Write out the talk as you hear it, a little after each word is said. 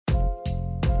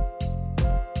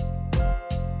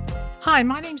Hi,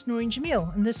 my name's Noreen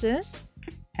Jamil, and this is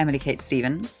Emily Kate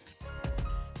Stevens.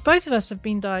 Both of us have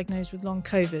been diagnosed with long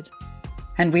COVID.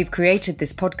 And we've created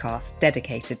this podcast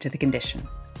dedicated to the condition.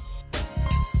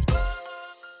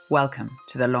 Welcome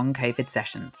to the Long COVID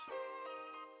Sessions.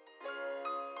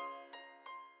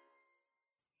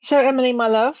 So, Emily, my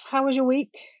love, how was your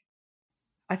week?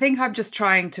 I think I'm just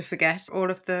trying to forget all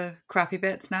of the crappy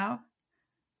bits now.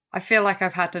 I feel like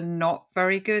I've had a not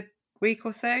very good week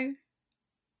or so.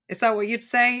 Is that what you'd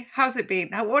say? How's it been?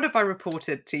 What have I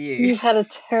reported to you? You've had a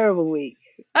terrible week.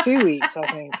 2 weeks, I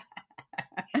think.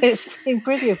 It's been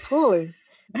pretty appalling.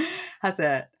 Has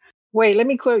it? Wait, let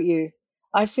me quote you.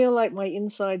 I feel like my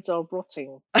insides are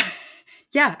rotting.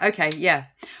 Yeah, okay, yeah.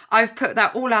 I've put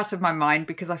that all out of my mind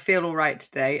because I feel all right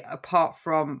today, apart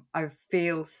from I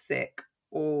feel sick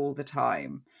all the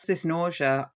time. This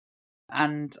nausea,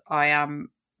 and I am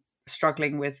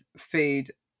struggling with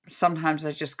food. Sometimes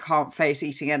I just can't face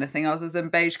eating anything other than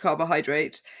beige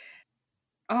carbohydrate.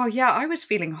 Oh yeah, I was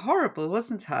feeling horrible,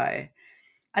 wasn't I?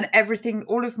 And everything,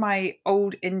 all of my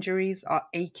old injuries are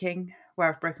aching. Where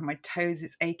I've broken my toes,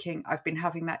 it's aching. I've been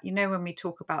having that, you know, when we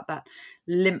talk about that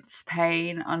lymph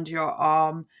pain under your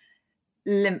arm,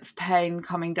 lymph pain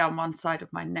coming down one side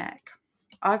of my neck.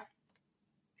 I've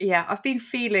been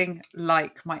feeling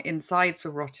like my insides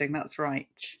were rotting. That's right.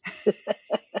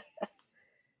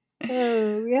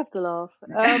 Oh, we have to laugh.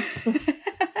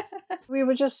 We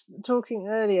were just talking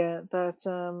earlier that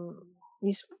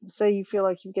you say you feel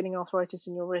like you're getting arthritis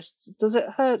in your wrists. Does it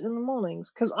hurt in the mornings?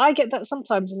 Because I get that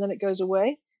sometimes and then it goes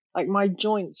away. Like my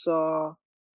joints are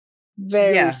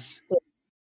very stiff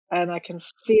and I can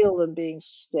feel them being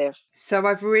stiff. So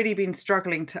I've really been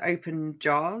struggling to open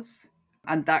jars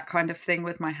and that kind of thing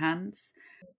with my hands.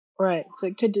 Right. So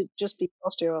it could just be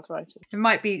osteoarthritis. It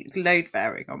might be load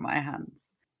bearing on my hands.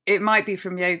 It might be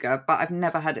from yoga, but I've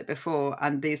never had it before.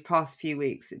 And these past few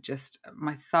weeks,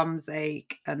 my thumbs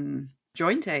ache and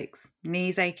joint aches,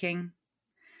 knees aching.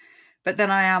 But then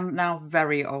I am now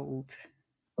very old.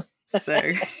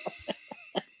 So.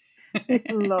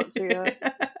 Not too young.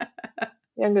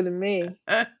 Younger than me.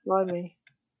 Blimey.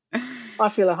 I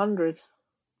feel 100.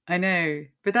 I know.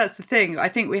 But that's the thing. I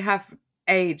think we have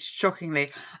aged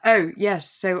shockingly. Oh, yes.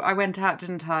 So I went out,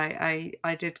 didn't I?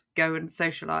 I did go and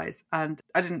socialise, and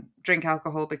I didn't drink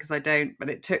alcohol because I don't, but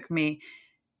it took me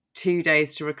 2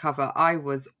 days to recover. I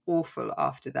was awful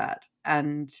after that.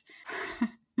 And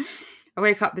I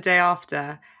wake up the day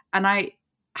after and I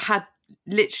had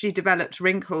literally developed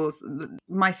wrinkles.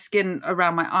 My skin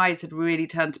around my eyes had really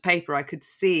turned to paper. I could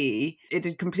see it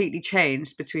had completely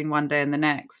changed between one day and the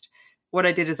next. What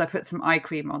I did is I put some eye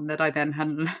cream on that I then had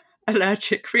an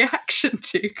allergic reaction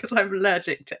to because I'm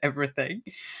allergic to everything.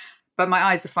 But my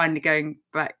eyes are finally going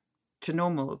back to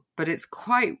normal. But it's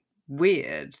quite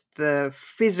weird, the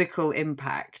physical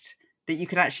impact that you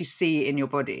can actually see in your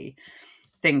body,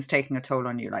 things taking a toll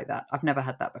on you like that. I've never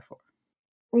had that before.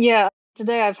 Yeah.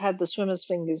 Today I've had the swimmer's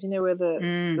fingers, you know, where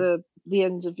the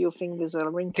ends of your fingers are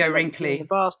wrinkly. Go wrinkly. In the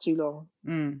bath too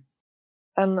long.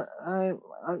 And I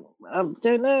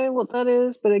don't know what that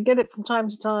is, but I get it from time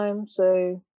to time.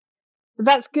 So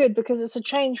that's good because it's a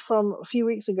change from a few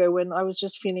weeks ago when I was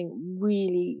just feeling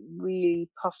really, really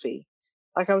puffy.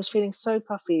 Like I was feeling so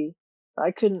puffy that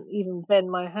I couldn't even bend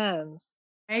my hands.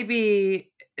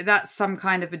 Maybe that's some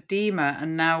kind of edema,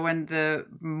 and now when the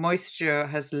moisture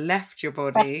has left your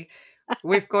body,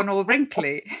 we've gone all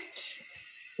wrinkly.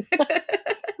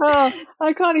 Oh,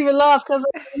 I can't even laugh because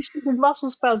I have stupid muscle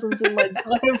spasms in my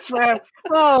diaphragm.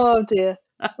 Oh dear.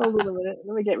 Hold on a minute.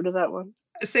 Let me get rid of that one.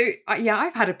 So, yeah,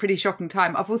 I've had a pretty shocking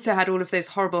time. I've also had all of those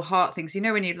horrible heart things. You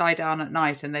know, when you lie down at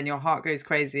night and then your heart goes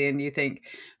crazy and you think,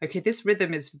 okay, this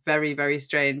rhythm is very, very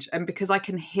strange. And because I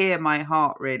can hear my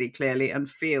heart really clearly and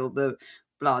feel the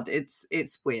blood, it's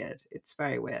weird. It's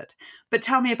very weird. But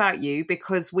tell me about you,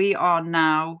 because we are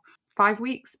now 5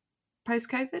 weeks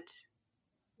post-COVID.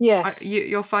 Yes.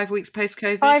 You're 5 weeks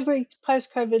post-COVID? 5 weeks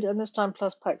post-COVID, and this time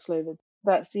plus Paxlovid.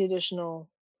 That's the additional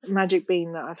magic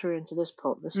bean that I threw into this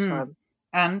pot this time.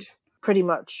 And? Pretty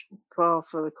much par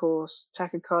for the course.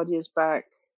 Tachycardia's back.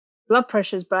 Blood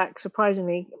pressure's back.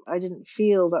 Surprisingly, I didn't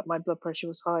feel that my blood pressure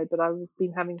was high, but I've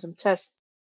been having some tests.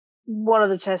 One of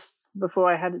the tests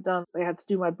before I had it done, they had to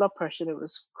do my blood pressure, and it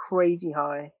was crazy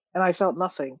high, and I felt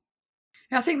nothing.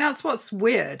 I think that's what's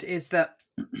weird, is that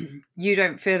you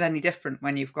don't feel any different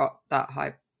when you've got that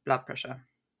high blood pressure.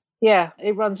 Yeah,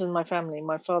 it runs in my family.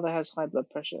 My father has high blood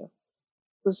pressure.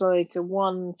 It was like a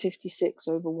 156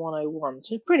 over 101,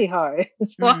 so pretty high.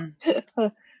 So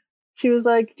she was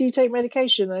like, do you take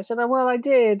medication? And I said, oh, well, I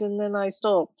did, and then I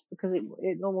stopped because it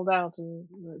normaled out and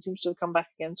it seems to have come back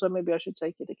again, so maybe I should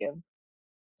take it again.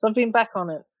 So I've been back on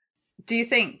it. Do you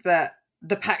think that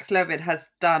the Paxlovid has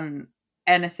done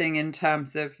anything in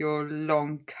terms of your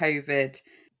long COVID,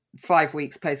 5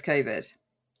 weeks post-COVID?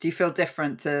 Do you feel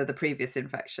different to the previous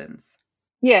infections?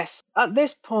 Yes, at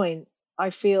this point,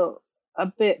 I feel a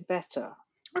bit better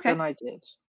Okay. than I did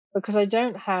because I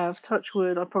don't have, touch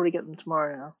wood, I'll probably get them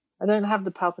tomorrow now. I don't have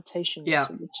the palpitations, Yeah.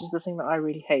 which is the thing that I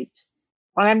really hate.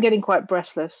 I am getting quite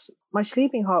breathless. My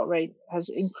sleeping heart rate has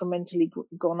incrementally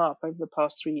gone up over the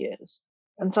past 3 years.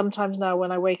 And sometimes now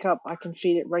when I wake up, I can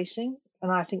feel it racing.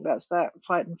 And I think that's that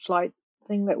fight and flight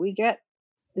thing that we get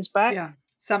is back. Yeah.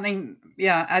 Something,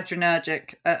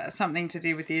 adrenergic, something to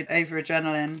do with the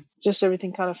over-adrenaline. Just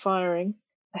everything kind of firing.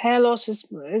 Hair loss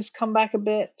has come back a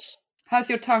bit. How's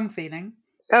your tongue feeling?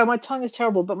 Oh, my tongue is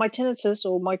terrible, but my tinnitus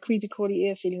or my creepy crawly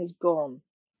ear feeling is gone.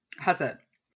 Has it?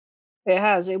 It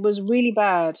has. It was really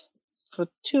bad for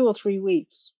 2 or 3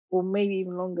 weeks, or maybe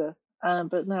even longer.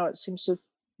 But now it seems to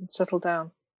settle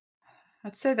down.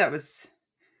 I'd say that was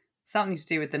something to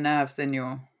do with the nerves in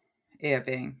your ear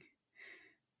being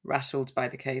rattled by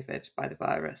the COVID, by the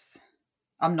virus.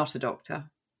 I'm not a doctor.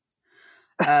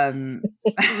 But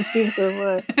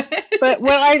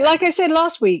like I said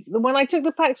last week, when I took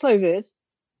the Paxlovid,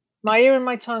 my ear and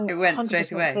my tongue It went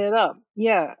straight away. cleared up.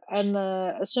 Yeah, and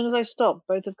as soon as I stopped,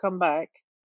 both have come back,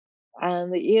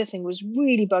 and the ear thing was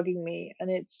really bugging me, and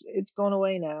it's gone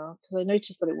away now because I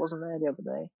noticed that it wasn't there the other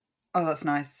day. Oh, that's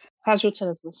nice. How's your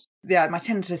tinnitus? Yeah, my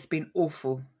tinnitus has been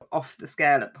awful, off the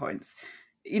scale at points.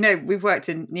 We've worked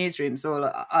in newsrooms all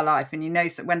our life, and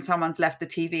when someone's left the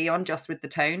TV on just with the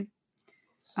tone,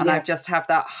 and I just have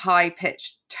that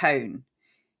high-pitched tone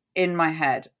in my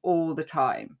head all the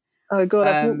time. Oh, God,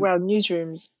 I've walked around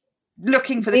newsrooms.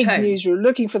 Looking for the tone. Newsroom,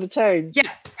 looking for the tone.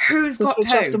 Yeah, who's got switch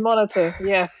tone? off the monitor,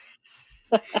 yeah.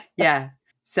 Yeah,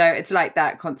 so it's like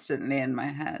that constantly in my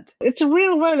head. It's a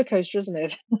real roller coaster, isn't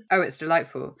it? Oh, it's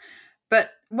delightful.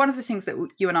 But one of the things that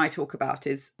you and I talk about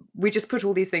is we just put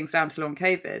all these things down to long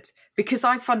COVID because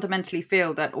I fundamentally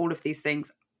feel that all of these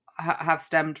things have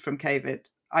stemmed from COVID.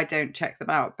 I don't check them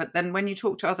out. But then when you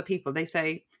talk to other people, they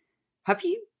say, have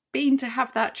you been to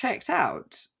have that checked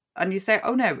out? And you say,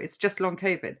 oh, no, it's just long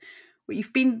COVID. Well,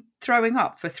 you've been throwing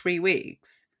up for 3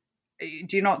 weeks.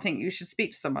 Do you not think you should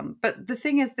speak to someone? But the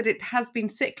thing is that it has been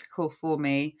cyclical for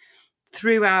me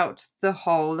throughout the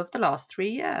whole of the last 3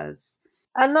 years.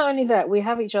 And not only that, we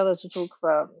have each other to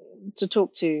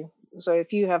talk to. So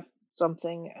if you have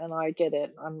something and I get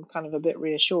it, I'm kind of a bit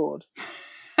reassured.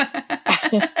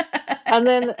 and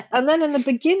then in the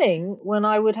beginning, when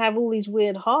I would have all these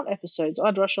weird heart episodes,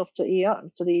 I'd rush off to the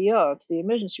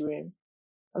emergency room,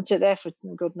 and sit there for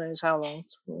God knows how long.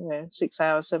 6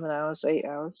 hours, 7 hours, 8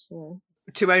 hours.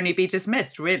 To only be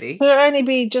dismissed, really. To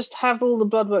only just have all the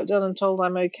blood work done and told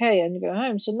I'm okay, and you go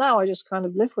home. So now I just kind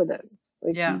of live with it.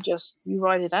 You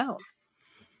write it out.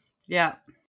 Yeah.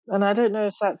 And I don't know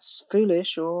if that's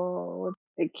foolish or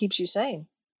it keeps you sane.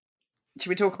 Should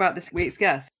we talk about this week's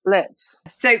guest? Let's.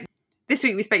 So this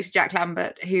week we spoke to Jack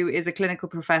Lambert, who is a clinical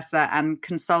professor and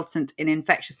consultant in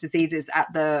infectious diseases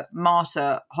at the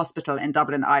Mater Hospital in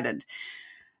Dublin, Ireland.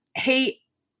 He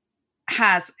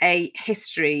has a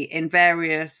history in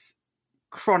various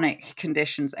chronic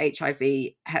conditions, HIV,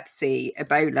 Hep C,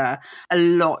 Ebola, a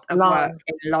lot of work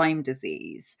in Lyme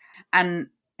disease. And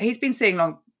he's been seeing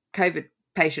long COVID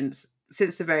patients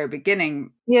since the very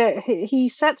beginning. Yeah, he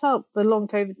set up the long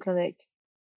COVID clinic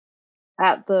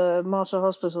at the Mater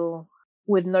Hospital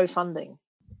with no funding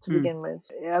to begin with.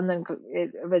 And then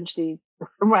it eventually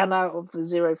ran out of the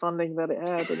zero funding that it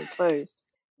had and it closed.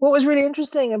 What was really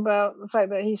interesting about the fact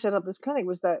that he set up this clinic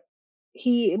was that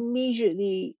he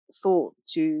immediately thought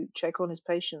to check on his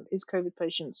COVID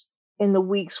patients in the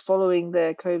weeks following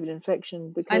their COVID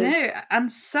infection. Because I know, and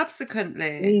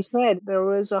subsequently he said there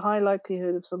was a high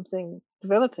likelihood of something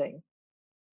developing.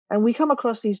 And we come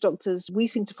across these doctors, we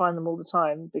seem to find them all the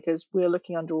time because we're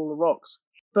looking under all the rocks.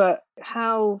 But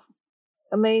how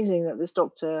amazing that this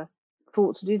doctor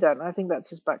thought to do that. And I think that's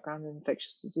his background in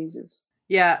infectious diseases.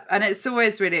 Yeah, and it's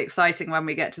always really exciting when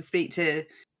we get to speak to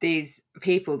these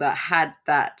people that had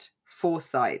that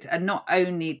foresight, and not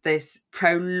only this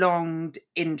prolonged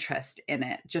interest in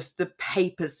it, just the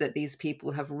papers that these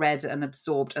people have read and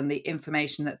absorbed and the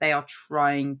information that they are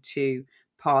trying to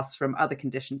pass from other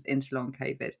conditions into long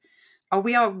COVID.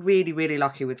 We are really, really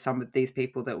lucky with some of these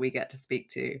people that we get to speak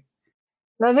to.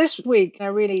 Now, this week, I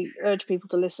really urge people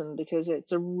to listen because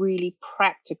it's a really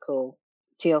practical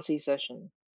TLC session.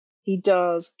 He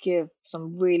does give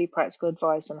some really practical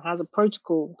advice and has a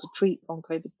protocol to treat long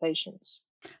COVID patients.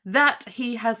 That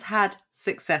he has had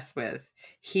success with.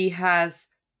 He has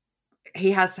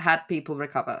had people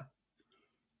recover.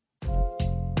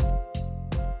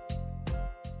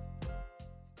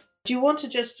 Do you want to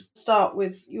just start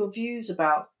with your views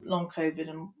about long COVID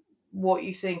and what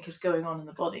you think is going on in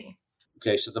the body?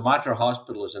 Okay, so the Mater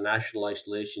Hospital is a national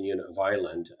isolation unit of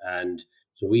Ireland, and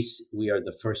so we are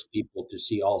the first people to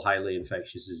see all highly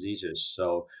infectious diseases.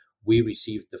 So we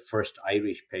received the first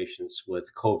Irish patients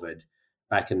with COVID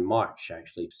back in March,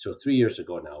 actually, so 3 years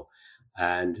ago now.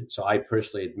 And so I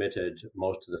personally admitted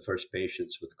most of the first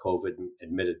patients with COVID,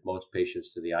 admitted most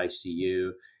patients to the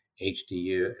ICU,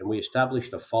 HDU, and we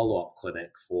established a follow-up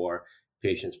clinic for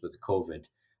patients with COVID.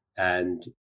 And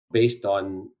based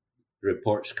on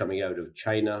reports coming out of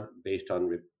China, based on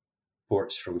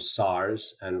reports from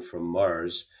SARS and from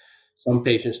MERS, some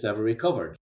patients never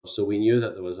recovered. So we knew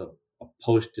that there was a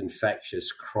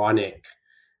post-infectious chronic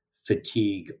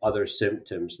fatigue, other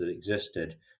symptoms that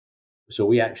existed. So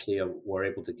we actually were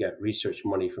able to get research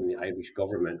money from the Irish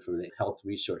government, from the Health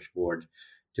Research Board,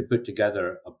 to put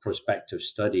together a prospective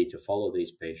study to follow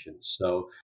these patients.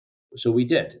 So we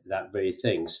did that very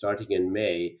thing. Starting in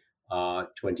May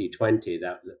 2020,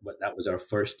 that was our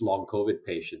first long COVID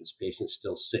patients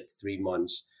still sick 3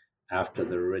 months after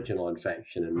their original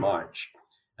infection in March.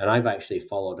 And I've actually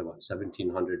followed about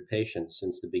 1,700 patients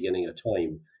since the beginning of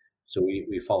time. So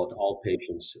we followed all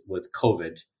patients with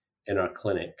COVID in our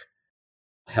clinic,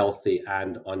 healthy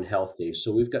and unhealthy.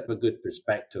 So we've got a good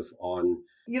perspective on.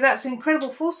 Yeah, that's incredible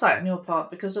foresight on your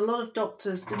part, because a lot of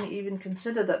doctors didn't even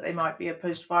consider that they might be a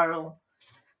post-viral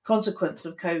consequence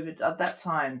of COVID at that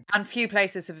time. And few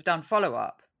places have done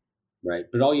follow-up. Right,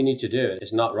 but all you need to do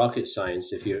is not rocket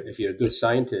science. If you're a good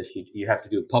scientist, you have to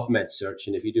do a PubMed search,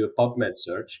 and if you do a PubMed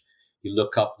search, you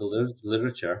look up the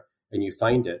literature and you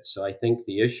find it. So I think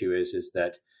the issue is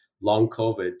that long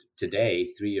COVID today,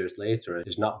 3 years later,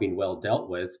 is not being well dealt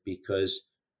with because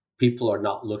people are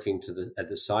not looking at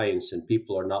the science, and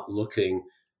people are not looking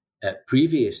at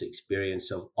previous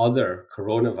experience of other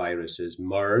coronaviruses,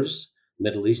 MERS,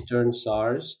 Middle Eastern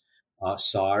SARS,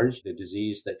 SARS, the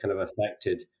disease that kind of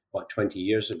affected 20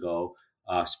 years ago,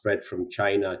 spread from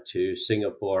China to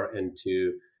Singapore and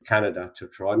to Canada to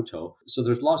Toronto. So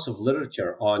there's lots of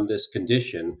literature on this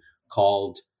condition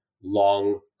called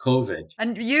long COVID.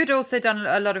 And you'd also done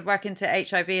a lot of work into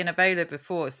HIV and Ebola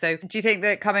before. So do you think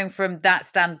that coming from that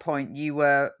standpoint, you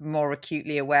were more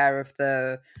acutely aware of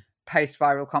the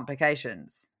post-viral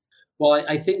complications? Well,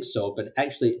 I think so, but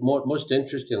actually, most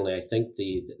interestingly, I think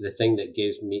the thing that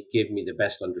gave me the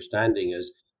best understanding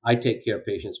is I take care of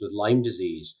patients with Lyme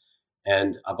disease,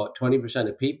 and about 20%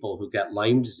 of people who get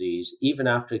Lyme disease, even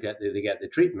after they get the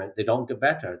treatment, they don't get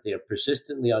better. They are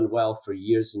persistently unwell for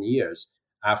years and years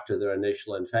after their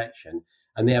initial infection,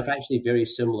 and they have actually very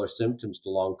similar symptoms to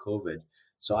long COVID.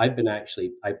 So I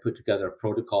put together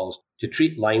protocols to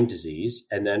treat Lyme disease,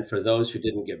 and then for those who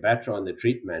didn't get better on the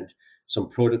treatment, some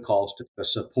protocols to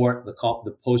support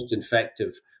the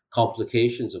post-infective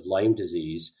complications of Lyme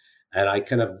disease. And I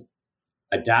kind of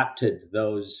adapted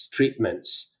those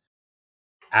treatments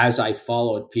as I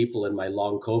followed people in my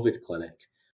long COVID clinic.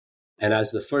 And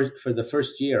for the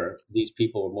first year, these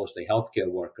people were mostly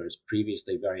healthcare workers,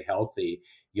 previously very healthy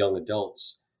young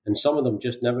adults. And some of them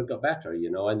just never got better,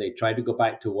 and they tried to go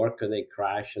back to work and they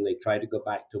crash, and they tried to go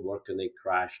back to work and they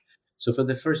crash. So for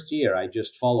the first year, I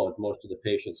just followed most of the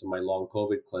patients in my long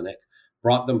COVID clinic,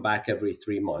 brought them back every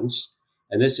 3 months.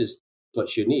 And this is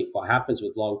what's unique. What happens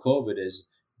with long COVID is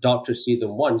doctors see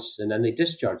them once and then they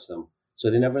discharge them.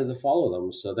 So they never follow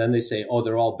them. So then they say, oh,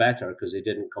 they're all better because they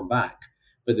didn't come back.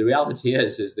 But the reality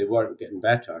is they weren't getting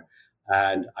better.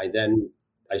 And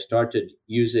I started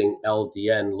using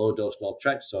LDN, low-dose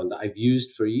naltrexone, that I've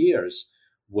used for years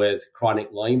with chronic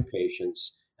Lyme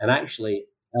patients. And actually,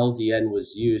 LDN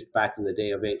was used back in the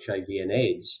day of HIV and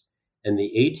AIDS in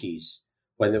the 80s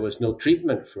when there was no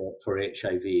treatment for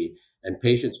HIV. And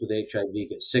patients with HIV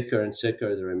get sicker and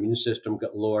sicker. Their immune system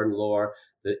got lower and lower.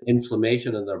 The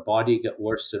inflammation in their body got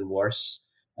worse and worse.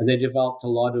 And they developed a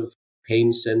lot of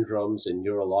pain syndromes and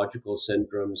neurological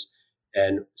syndromes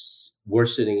and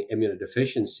worsening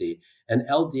immunodeficiency. And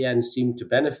LDN seemed to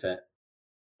benefit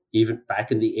even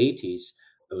back in the 80s.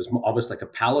 It was almost like a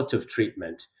palliative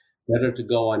treatment. Better to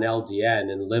go on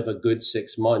LDN and live a good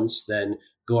 6 months than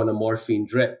go on a morphine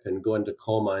drip and go into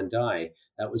coma and die.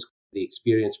 That was the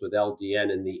experience with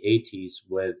LDN in the 80s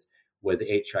with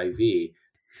HIV.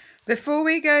 Before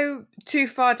we go too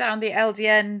far down the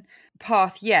LDN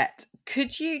path yet,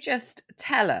 could you just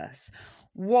tell us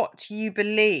what you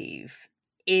believe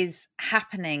is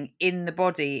happening in the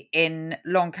body in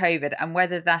long COVID and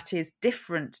whether that is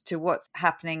different to what's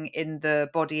happening in the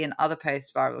body in other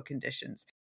post-viral conditions?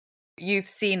 You've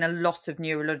seen a lot of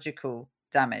neurological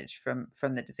damage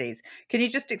from the disease. Can you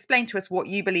just explain to us what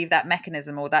you believe that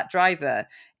mechanism or that driver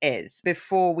is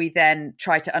before we then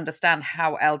try to understand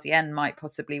how LDN might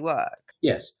possibly work?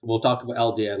 Yes, we'll talk about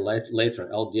LDN later.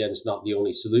 LDN is not the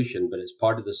only solution, but it's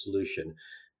part of the solution.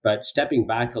 But stepping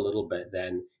back a little bit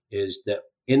then is that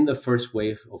in the first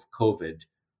wave of COVID,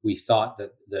 we thought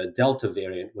that the Delta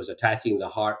variant was attacking the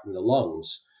heart and the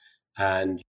lungs.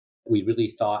 And we really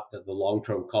thought that the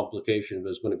long-term complication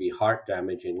was going to be heart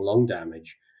damage and lung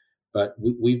damage. But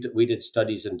we did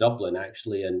studies in Dublin,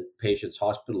 actually, in patients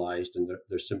hospitalized and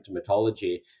their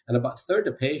symptomatology. And about a third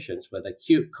of patients with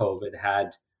acute COVID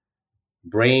had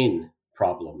brain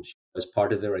problems as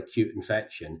part of their acute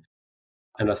infection.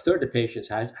 And a third of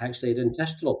patients actually had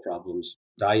intestinal problems,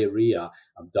 diarrhea,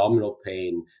 abdominal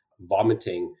pain,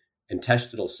 vomiting,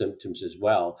 intestinal symptoms as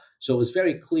well. So it was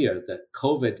very clear that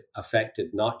COVID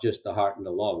affected not just the heart and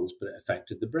the lungs, but it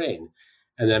affected the brain.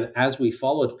 And then as we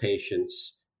followed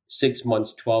patients 6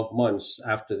 months, 12 months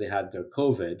after they had their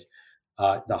COVID,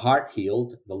 the heart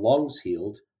healed, the lungs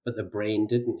healed, but the brain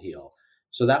didn't heal.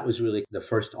 So that was really the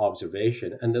first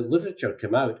observation. And the literature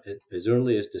came out as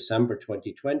early as December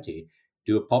 2020.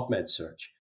 Do a PubMed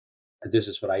search. This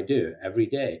is what I do every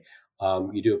day.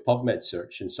 You do a PubMed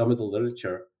search, and some of the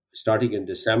literature starting in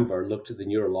December looked at the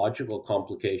neurological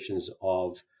complications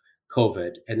of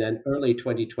COVID. And then early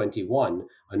 2021,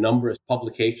 a number of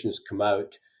publications come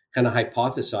out kind of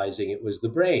hypothesizing it was the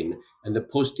brain and the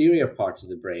posterior part of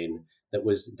the brain that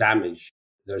was damaged.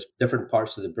 There's different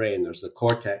parts of the brain. There's the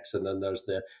cortex, and then there's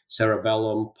the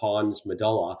cerebellum, pons,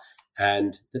 medulla.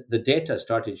 And the data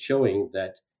started showing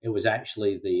that it was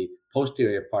actually the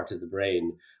posterior part of the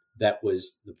brain that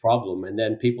was the problem. And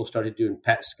then people started doing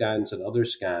PET scans and other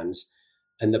scans.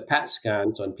 And the PET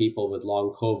scans on people with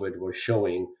long COVID were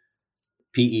showing,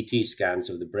 PET scans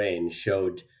of the brain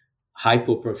showed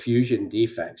hypoperfusion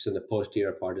defects in the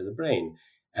posterior part of the brain.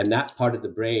 And that part of the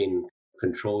brain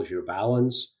controls your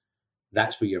balance.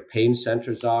 That's where your pain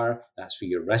centers are. That's where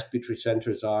your respiratory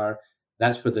centers are.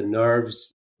 That's where the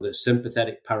nerves, the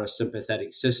sympathetic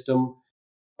parasympathetic system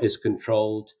is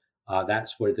controlled.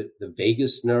 That's where the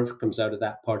vagus nerve comes out of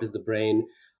that part of the brain.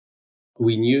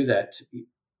 We knew that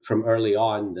from early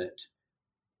on that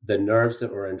the nerves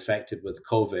that were infected with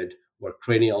COVID were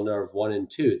cranial nerve 1 and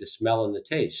 2, the smell and the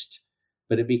taste.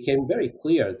 But it became very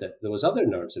clear that there was other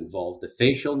nerves involved. The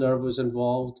facial nerve was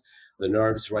involved, the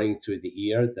nerves running through the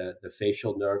ear, the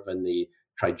facial nerve and the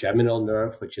trigeminal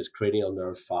nerve, which is cranial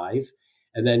nerve 5.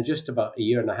 And then just about a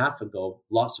year and a half ago,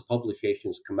 lots of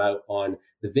publications come out on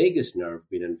the vagus nerve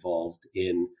being involved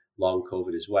in long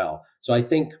COVID as well. So I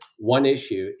think one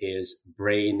issue is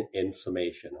brain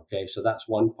inflammation. Okay, so that's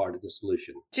one part of the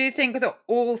solution. Do you think that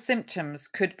all symptoms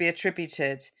could be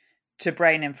attributed to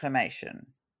brain inflammation?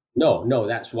 No,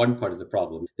 that's one part of the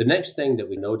problem. The next thing that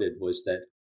we noted was that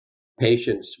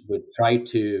patients would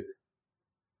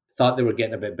thought they were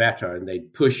getting a bit better, and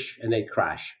they'd push and they'd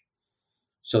crash.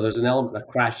 So there's an element of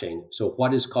crashing. So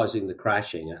what is causing the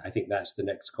crashing? I think that's the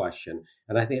next question.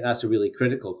 And I think that's a really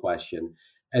critical question.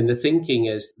 And the thinking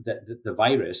is that the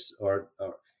virus or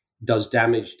does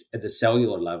damage at the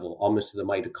cellular level, almost to the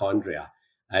mitochondria.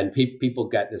 And people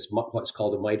get this, what's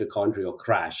called a mitochondrial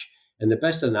crash. And the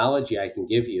best analogy I can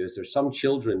give you is there's some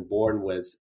children born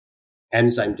with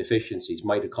enzyme deficiencies,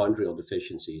 mitochondrial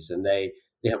deficiencies, and they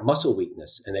have muscle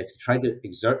weakness. And if they try to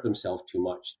exert themselves too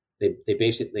much, they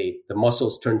basically, the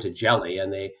muscles turn to jelly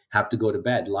and they have to go to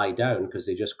bed, lie down, because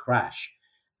they just crash.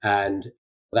 And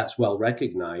that's well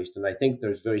recognized. And I think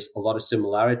there's a lot of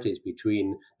similarities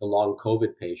between the long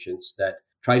COVID patients that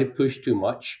try to push too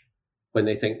much when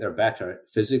they think they're better.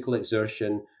 Physical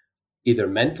exertion, either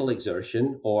mental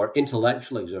exertion or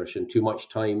intellectual exertion, too much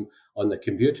time on the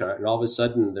computer, and all of a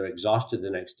sudden they're exhausted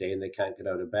the next day and they can't get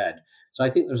out of bed. So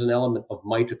I think there's an element of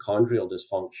mitochondrial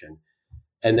dysfunction.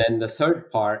 And then the third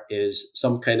part is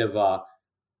some kind of a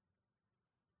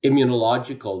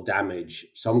immunological damage,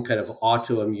 some kind of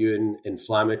autoimmune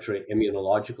inflammatory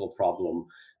immunological problem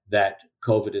that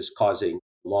COVID is causing,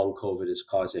 long COVID is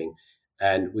causing.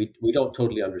 And we don't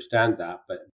totally understand that,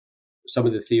 but some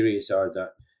of the theories are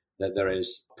that there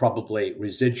is probably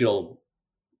residual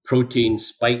proteins,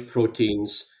 spike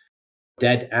proteins,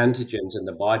 dead antigens in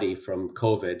the body from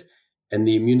COVID, and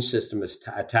the immune system is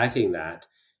attacking that.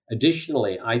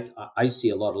 Additionally, I see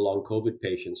a lot of long COVID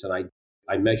patients, and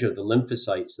I measure the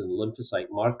lymphocytes and the lymphocyte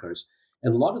markers,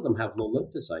 and a lot of them have low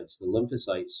lymphocytes. The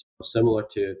lymphocytes are similar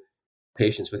to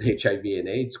patients with HIV and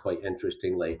AIDS, quite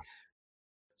interestingly.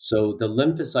 So the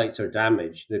lymphocytes are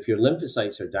damaged. And if your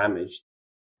lymphocytes are damaged,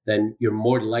 then you're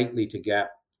more likely to get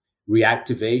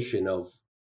reactivation of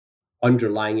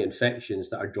underlying infections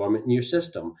that are dormant in your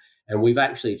system. And we've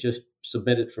actually just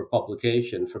submitted for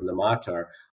publication from the Mater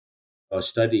a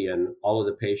study on all of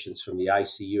the patients from the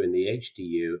ICU and the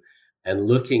HDU and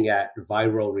looking at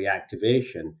viral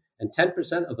reactivation. And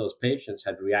 10% of those patients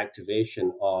had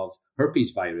reactivation of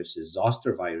herpes viruses,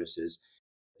 zoster viruses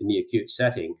in the acute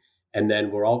setting. And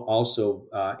then we're also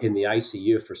in the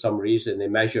ICU for some reason. They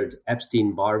measured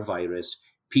Epstein-Barr virus,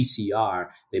 PCR.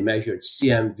 They measured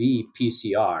CMV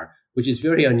PCR, which is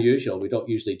very unusual. We don't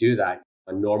usually do that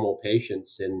on normal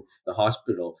patients in the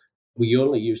hospital. We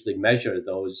only usually measure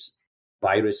those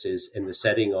viruses in the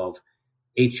setting of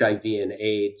HIV and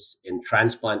AIDS in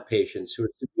transplant patients who are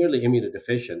severely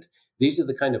immunodeficient. These are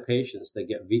the kind of patients that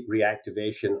get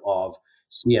reactivation of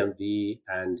CMV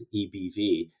and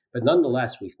EBV. But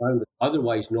nonetheless, we found that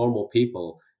otherwise normal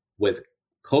people with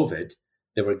COVID,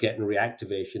 they were getting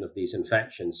reactivation of these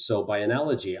infections. So by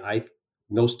analogy,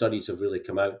 no studies have really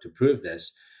come out to prove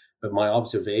this. But my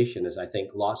observation is I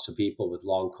think lots of people with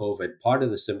long COVID, part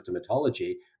of the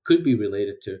symptomatology could be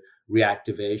related to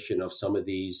reactivation of some of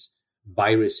these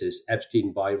viruses,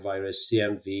 Epstein-Barr virus,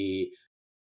 CMV.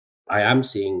 I am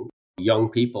seeing young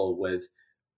people with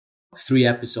 3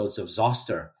 episodes of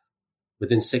zoster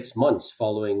within 6 months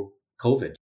following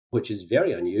COVID, which is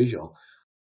very unusual.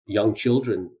 Young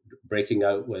children breaking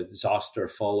out with zoster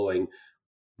following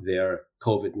their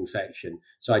COVID infection.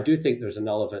 So I do think there's an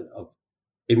element of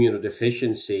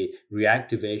immunodeficiency,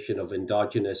 reactivation of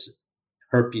endogenous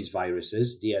herpes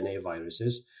viruses, DNA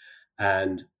viruses.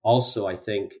 And also, I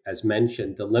think, as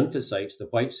mentioned, the lymphocytes, the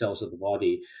white cells of the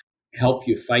body, help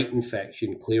you fight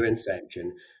infection, clear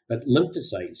infection. But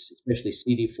lymphocytes, especially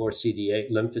CD4,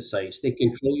 CD8 lymphocytes, they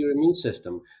control your immune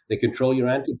system. They control your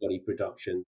antibody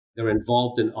production. They're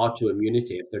involved in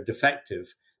autoimmunity. If they're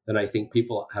defective, then I think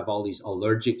people have all these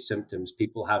allergic symptoms.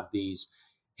 People have these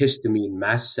histamine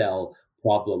mast cell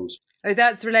problems. Oh,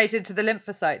 that's related to the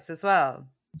lymphocytes as well.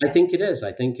 I think it is.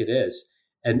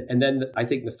 And then I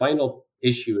think the final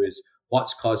issue is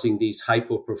what's causing these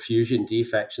hypoperfusion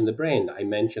defects in the brain that I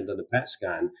mentioned on the PET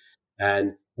scan.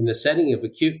 And in the setting of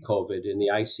acute COVID in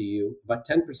the ICU, about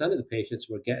 10% of the patients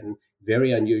were getting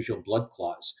very unusual blood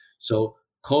clots. So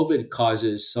COVID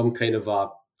causes some kind of a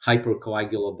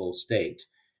hypercoagulable state.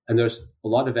 And there's a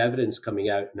lot of evidence coming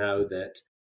out now that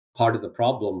part of the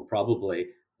problem, probably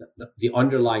the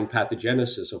underlying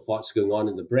pathogenesis of what's going on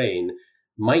in the brain,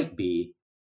 might be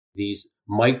these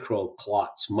micro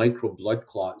clots, micro blood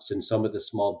clots in some of the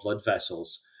small blood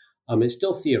vessels. It's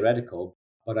still theoretical,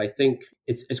 but I think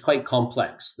it's quite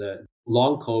complex. The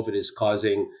long COVID is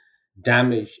causing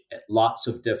damage at lots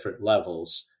of different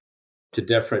levels to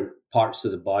different parts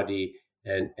of the body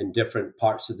and different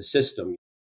parts of the system,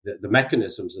 the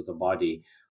mechanisms of the body.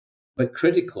 But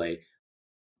critically,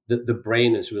 the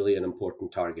brain is really an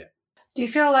important target. Do you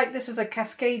feel like this is a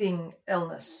cascading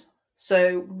illness?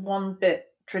 So one bit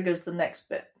triggers the next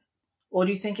bit? Or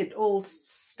do you think it all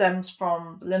stems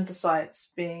from lymphocytes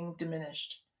being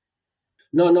diminished?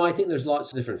 No, I think there's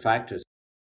lots of different factors.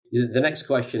 The next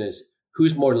question is,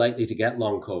 who's more likely to get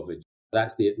long COVID?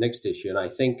 That's the next issue. And I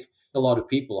think a lot of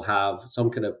people have some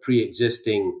kind of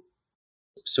pre-existing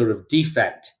sort of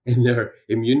defect in their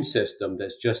immune system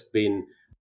that's just been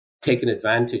taken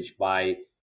advantage by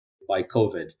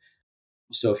COVID.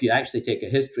 So if you actually take a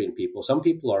history in people, some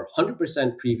people are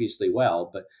 100% previously well,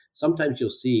 but sometimes you'll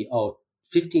see,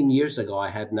 15 years ago, I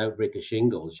had an outbreak of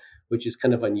shingles, which is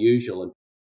kind of unusual.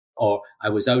 Or I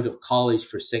was out of college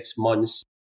for 6 months,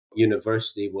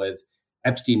 university with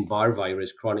Epstein-Barr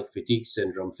virus, chronic fatigue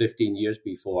syndrome, 15 years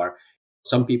before.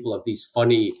 Some people have these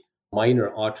funny minor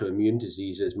autoimmune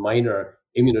diseases, minor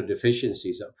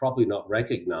immunodeficiencies that are probably not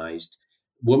recognized.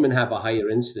 Women have a higher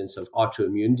incidence of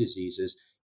autoimmune diseases.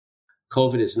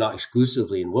 COVID is not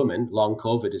exclusively in women. Long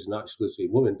COVID is not exclusively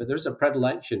in women, but there's a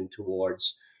predilection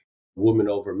towards women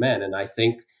over men. And I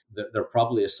think that there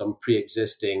probably is some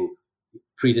pre-existing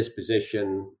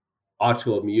predisposition,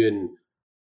 autoimmune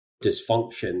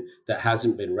dysfunction that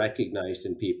hasn't been recognized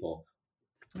in people.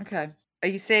 Okay. Are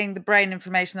you seeing the brain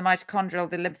inflammation, the mitochondrial,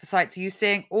 the lymphocytes? Are you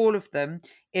seeing all of them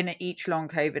in each long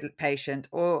COVID patient?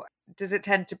 Or does it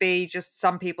tend to be just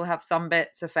some people have some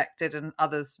bits affected and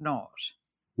others not?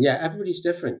 Yeah, everybody's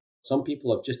different. Some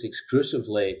people have just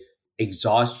exclusively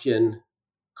exhaustion,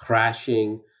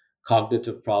 crashing,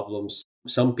 cognitive problems.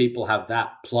 Some people have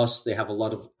that, plus they have a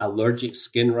lot of allergic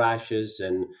skin rashes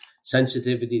and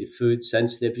sensitivity to food,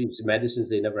 sensitivity to medicines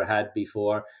they never had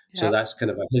before. Yep. So that's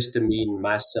kind of a histamine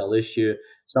mast cell issue.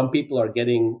 Some people are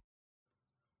getting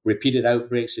repeated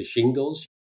outbreaks of shingles.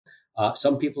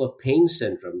 Some people have pain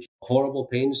syndromes, horrible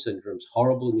pain syndromes,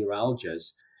 horrible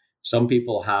neuralgias. Some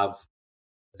people have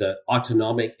the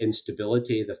autonomic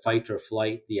instability, the fight or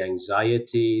flight, the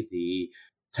anxiety, the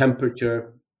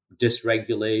temperature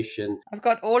dysregulation. I've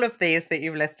got all of these that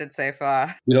you've listed so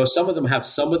far. Some of them have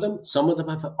some of them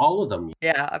have all of them.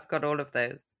 Yeah, I've got all of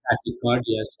those.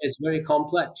 Tachycardia, it's very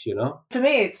complex, For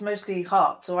me, it's mostly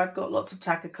heart. So I've got lots of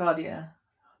tachycardia,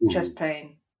 chest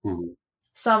pain,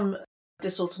 some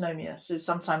dysautonomia. So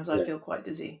sometimes I feel quite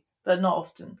dizzy, but not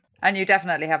often. And you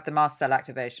definitely have the mast cell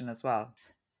activation as well.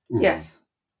 Yes.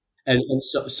 And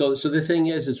so the thing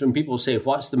is when people say,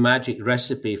 what's the magic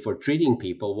recipe for treating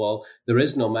people? Well, there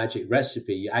is no magic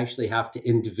recipe. You actually have to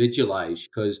individualize,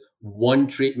 because one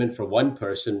treatment for one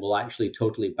person will actually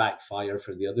totally backfire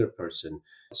for the other person.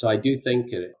 So I do think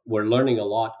we're learning a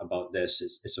lot about this.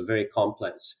 It's a very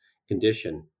complex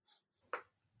condition.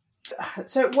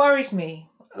 So it worries me.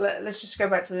 Let's just go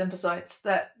back to the lymphocytes.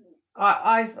 That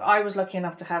I was lucky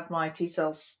enough to have my T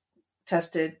cells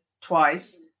tested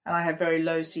twice. And I have very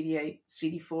low CD8,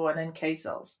 CD4, and NK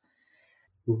cells.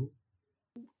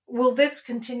 Will this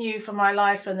continue for my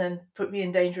life and then put me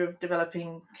in danger of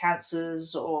developing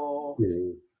cancers or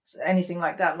anything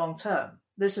like that long term?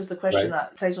 This is the question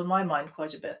that plays on my mind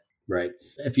quite a bit. Right.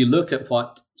 If you look at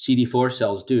what CD4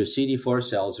 cells do, CD4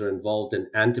 cells are involved in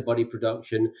antibody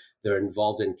production. They're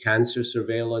involved in cancer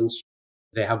surveillance.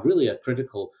 They have really a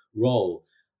critical role.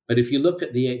 But if you look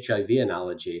at the HIV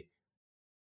analogy,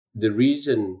 the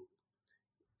reason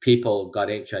people got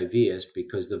HIV is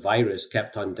because the virus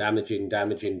kept on damaging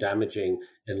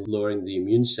and lowering the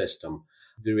immune system.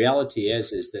 The reality is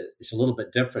that it's a little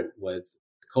bit different with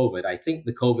COVID. I think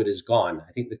the COVID is gone.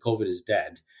 I think the COVID is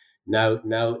dead. Now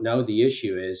the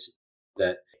issue is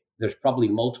that there's probably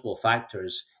multiple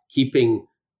factors keeping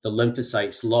the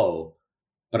lymphocytes low,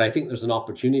 but I think there's an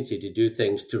opportunity to do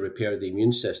things to repair the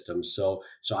immune system. So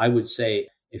I would say,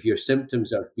 if your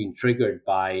symptoms are being triggered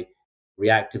by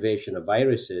reactivation of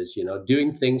viruses,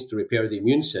 doing things to repair the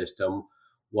immune system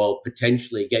will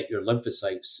potentially get your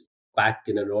lymphocytes back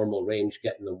in a normal range,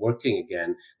 getting them working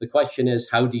again. The question is,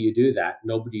 how do you do that?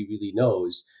 Nobody really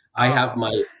knows. I have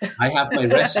my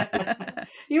recipe.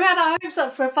 You had our hopes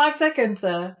up for 5 seconds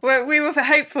there. Well, we were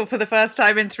hopeful for the first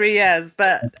time in 3 years,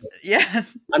 but yeah.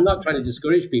 I'm not trying to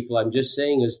discourage people. I'm just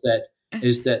saying is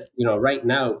that right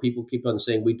now people keep on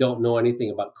saying we don't know anything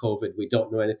about COVID. We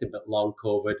don't know anything about long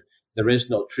COVID. There is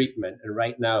no treatment. And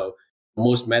right now,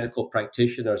 most medical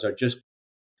practitioners are just,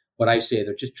 what I say,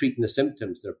 they're just treating the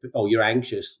symptoms. You're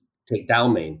anxious, take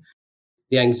Dalmane.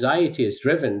 The anxiety is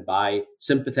driven by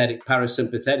sympathetic,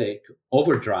 parasympathetic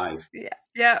overdrive.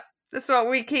 Yeah, that's what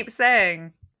we keep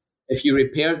saying. If you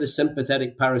repair the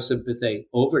sympathetic, parasympathetic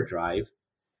overdrive,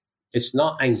 it's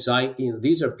not anxiety.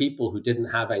 These are people who didn't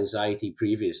have anxiety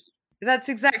previously. That's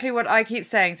exactly what I keep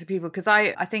saying to people, because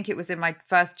I think it was in my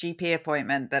first GP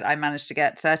appointment that I managed to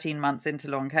get 13 months into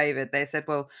long COVID. They said,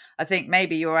 well, I think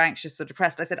maybe you're anxious or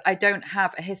depressed. I said, I don't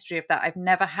have a history of that. I've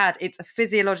never had. It's a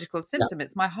physiological symptom. Yeah.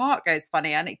 It's my heart goes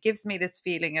funny and it gives me this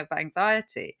feeling of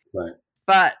anxiety. Right.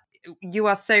 But you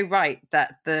are so right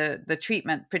that the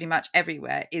treatment pretty much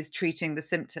everywhere is treating the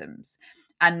symptoms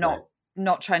and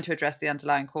not trying to address the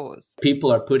underlying cause.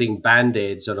 People are putting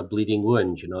Band-Aids on a bleeding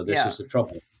wound. This is the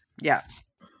trouble. Yeah.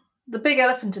 The big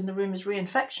elephant in the room is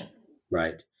reinfection.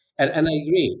 Right. And I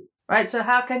agree. Right. So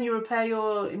how can you repair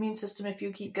your immune system if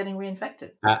you keep getting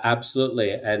reinfected?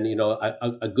 Absolutely. And,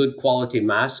 a good quality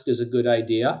mask is a good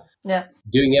idea. Yeah.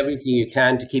 Doing everything you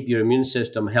can to keep your immune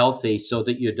system healthy so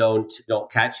that you don't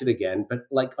catch it again. But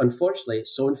unfortunately,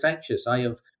 it's so infectious. I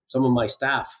have some of my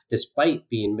staff, despite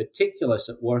being meticulous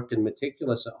at work and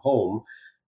meticulous at home,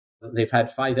 they've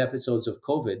had 5 episodes of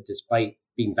COVID despite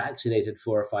being vaccinated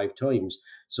 4 or 5 times.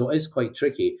 So it's quite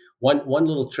tricky. One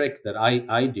little trick that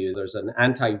I do, there's an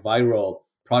antiviral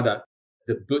product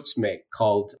that Boots make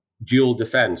called Dual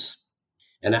Defense.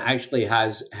 And it actually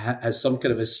has some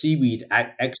kind of a seaweed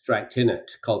extract in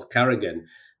it called carrageen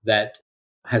that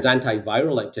has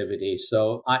antiviral activity.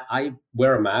 So I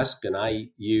wear a mask and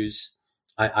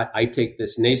I take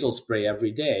this nasal spray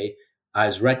every day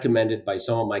as recommended by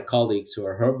some of my colleagues who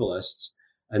are herbalists,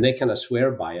 and they kind of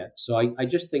swear by it. So I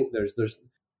just think there's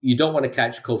you don't want to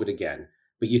catch COVID again,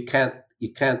 but you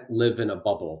can't live in a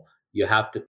bubble. You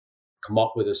have to come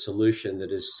up with a solution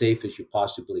that is safe as you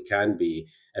possibly can be.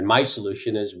 And my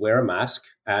solution is wear a mask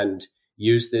and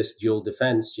use this dual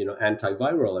defense,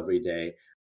 antiviral every day.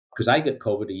 Because I got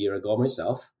COVID a year ago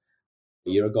myself,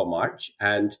 March,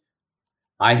 and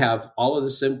I have all of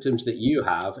the symptoms that you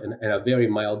have in a very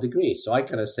mild degree. So I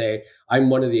kind of say I'm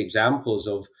one of the examples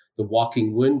of the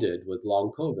walking wounded with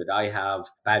long COVID. I have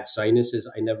bad sinuses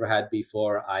I never had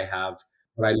before.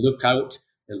 When I look out,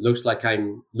 it looks like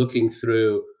I'm looking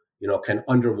through, can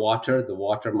underwater. The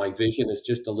water, my vision is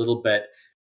just a little bit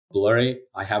blurry.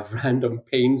 I have random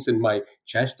pains in my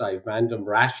chest. I have random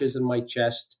rashes in my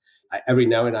chest. Every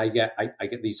now and I get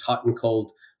these hot and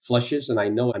cold flushes, and I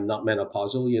know I'm not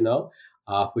menopausal,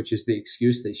 which is the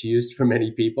excuse that's used for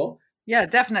many people. Yeah,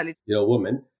 definitely.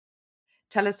 Women.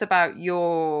 Tell us about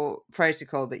your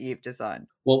protocol that you've designed.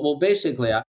 Well,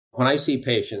 basically, when I see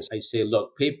patients, I say,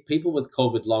 look, people with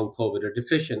COVID, long COVID, are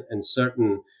deficient in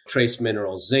certain trace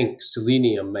minerals, zinc,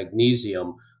 selenium,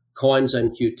 magnesium.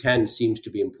 Coenzyme Q10 seems to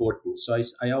be important. So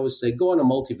I always say, go on a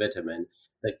multivitamin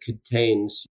that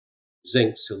contains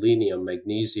zinc, selenium,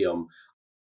 magnesium,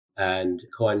 and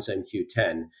coenzyme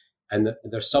Q10. And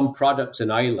there's some products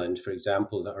in Ireland, for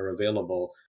example, that are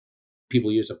available.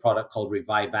 People use a product called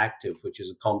Revive Active, which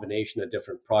is a combination of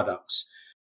different products.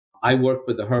 I work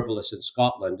with a herbalist in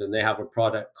Scotland, and they have a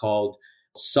product called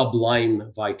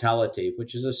Sublime Vitality,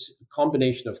 which is a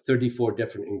combination of 34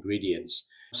 different ingredients,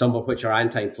 some of which are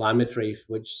anti-inflammatory,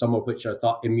 some of which are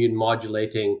thought immune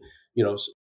modulating,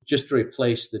 just to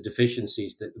replace the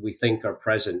deficiencies that we think are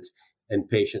present in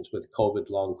patients with COVID,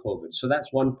 long COVID. So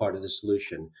that's one part of the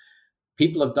solution.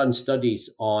 People have done studies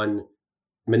on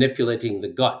manipulating the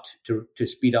gut to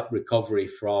speed up recovery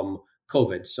from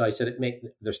COVID. So I said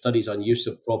there's studies on use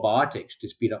of probiotics to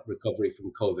speed up recovery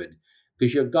from COVID,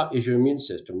 because your gut is your immune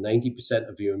system. 90%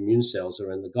 of your immune cells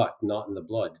are in the gut, not in the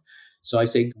blood. So I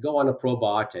say, go on a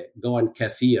probiotic, go on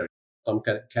kefir.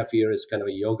 Kefir is kind of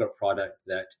a yogurt product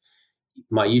that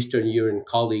my Eastern European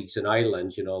colleagues in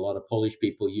Ireland, a lot of Polish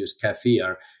people use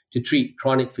kefir to treat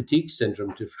chronic fatigue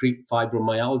syndrome, to treat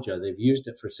fibromyalgia. They've used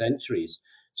it for centuries.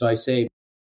 So I say,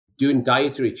 doing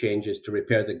dietary changes to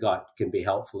repair the gut can be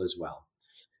helpful as well.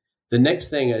 The next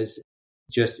thing is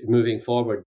just moving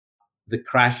forward, the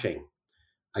crashing.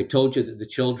 I told you that the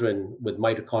children with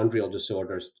mitochondrial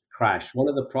disorders crash. One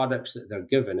of the products that they're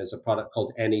given is a product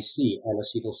called NAC,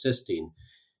 N-acetylcysteine.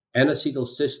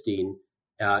 N-acetylcysteine,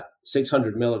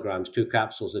 600 milligrams, 2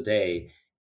 capsules a day.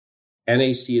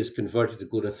 NAC is converted to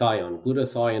glutathione.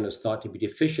 Glutathione is thought to be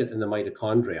deficient in the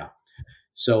mitochondria.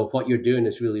 So what you're doing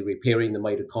is really repairing the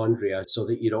mitochondria so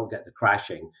that you don't get the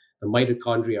crashing. The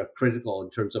mitochondria are critical in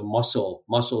terms of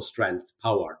muscle strength,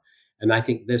 power. And I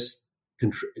think this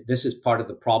is part of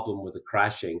the problem with the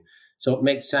crashing. So it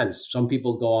makes sense. Some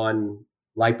people go on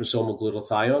liposomal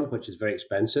glutathione, which is very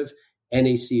expensive.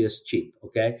 NAC is cheap,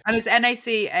 okay? And is NAC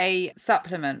a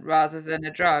supplement rather than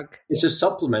a drug? It's a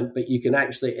supplement, but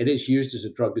it is used as a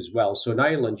drug as well. So in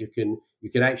Ireland, you can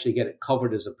actually get it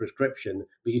covered as a prescription,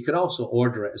 but you can also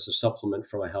order it as a supplement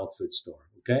from a health food store,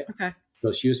 okay? Okay. So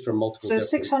it's used for multiple. So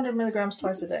 600 milligrams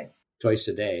twice a day. Twice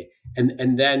a day.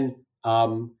 And then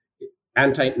natural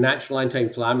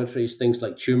anti-inflammatories, things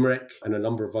like turmeric and a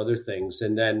number of other things.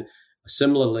 And then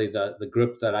similarly, the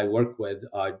group that I work with,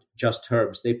 Just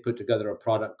Herbs, they've put together a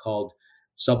product called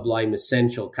Sublime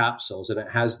Essential Capsules, and it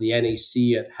has the NAC,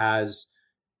 it has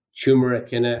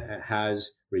turmeric in it, it has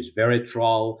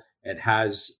resveratrol, it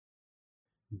has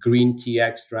green tea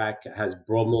extract, it has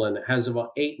bromelain, it has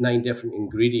about 8-9 different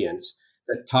ingredients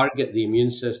that target the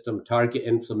immune system, target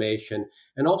inflammation,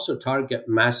 and also target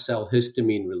mast cell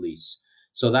histamine release.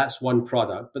 So that's one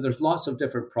product, but there's lots of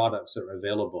different products that are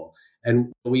available.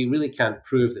 And we really can't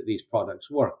prove that these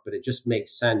products work, but it just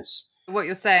makes sense. What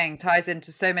you're saying ties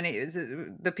into so many,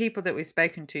 the people that we've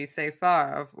spoken to so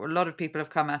far, a lot of people have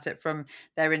come at it from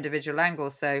their individual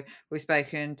angles. So we've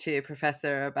spoken to a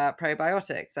professor about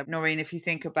probiotics. Noreen, if you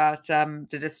think about the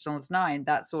Distill's 9,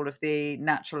 that's all of the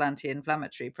natural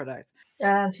anti-inflammatory products.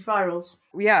 Antivirals.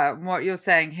 Yeah, what you're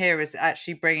saying here is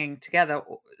actually bringing together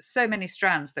so many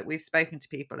strands that we've spoken to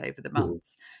people over the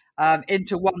months.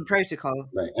 Into one protocol.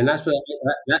 Right. And that's what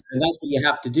you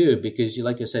have to do, because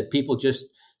like I said, people just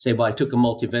say, well, I took a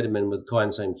multivitamin with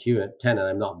coenzyme Q10 and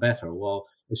I'm not better. Well,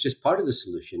 it's just part of the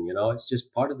solution, it's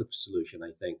just part of the solution,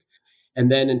 I think.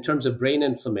 And then in terms of brain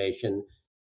inflammation,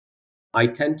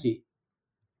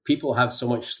 people have so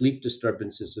much sleep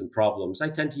disturbances and problems. I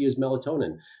tend to use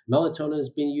melatonin. Melatonin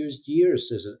has been used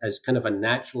years as kind of a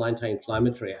natural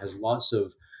anti-inflammatory. It has lots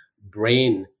of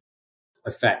brain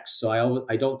effects. So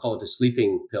I don't call it a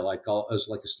sleeping pill. I call it as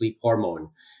like a sleep hormone.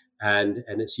 And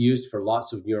it's used for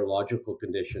lots of neurological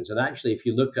conditions. And actually, if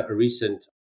you look at a recent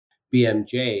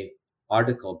BMJ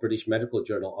article, British Medical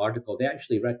Journal article, they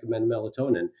actually recommend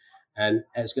melatonin. And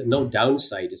it's got no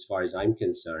downside as far as I'm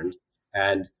concerned.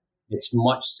 And it's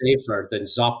much safer than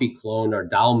Zopiclone or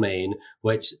Dalmane,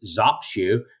 which zaps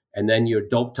you, and then you're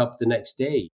doped up the next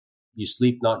day. You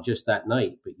sleep not just that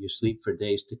night, but you sleep for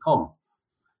days to come.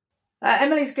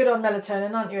 Emily's good on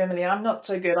melatonin, aren't you, Emily? I'm not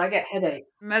so good. I get headaches.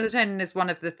 Melatonin is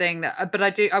one of the things that, but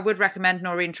I would recommend,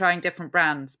 Noreen, trying different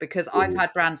brands, because I've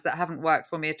had brands that haven't worked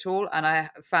for me at all, and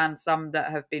I found some that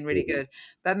have been really good.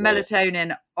 But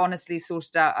melatonin honestly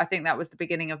sorted out. I think that was the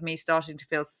beginning of me starting to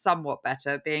feel somewhat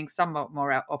better, being somewhat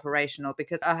more operational,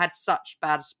 because I had such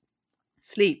bad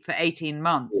sleep for 18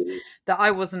 months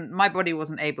that my body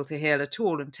wasn't able to heal at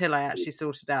all until I actually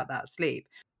sorted out that sleep.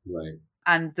 Right.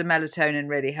 And the melatonin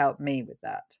really helped me with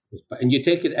that. And you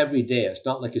take it every day. It's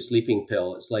not like a sleeping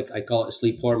pill. It's like, I call it a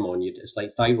sleep hormone. It's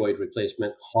like thyroid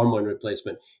replacement, hormone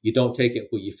replacement. You don't take it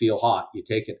when you feel hot. You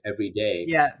take it every day.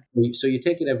 Yeah. So you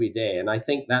take it every day. And I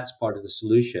think that's part of the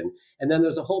solution. And then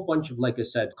there's a whole bunch of, like I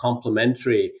said,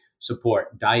 complementary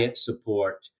support, diet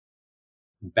support,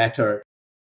 better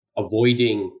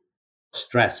avoiding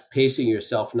stress, pacing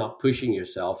yourself, not pushing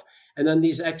yourself. And then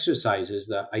these exercises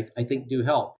that I think do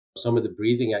help. Some of the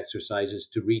breathing exercises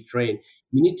to retrain.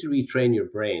 You need to retrain your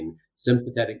brain,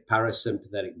 sympathetic,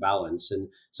 parasympathetic balance. And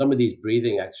some of these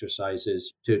breathing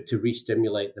exercises to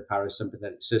re-stimulate the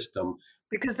parasympathetic system.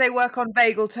 Because they work on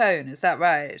vagal tone, is that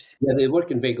right? Yeah, they work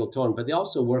in vagal tone, but they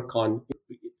also work on,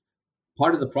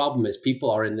 part of the problem is people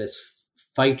are in this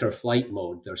fight or flight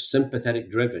mode. They're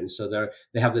sympathetic driven. So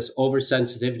they have this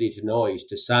oversensitivity to noise,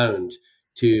 to sound,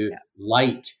 to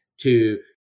light, to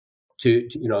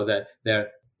that their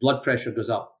blood pressure goes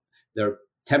up, their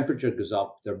temperature goes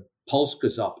up, their pulse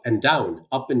goes up and down,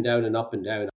 up and down and up and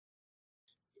down.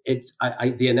 It's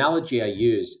the analogy I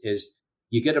use is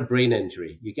you get a brain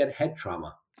injury, you get head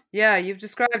trauma. Yeah, you've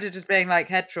described it as being like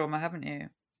head trauma, haven't you?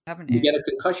 You get a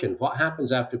concussion. What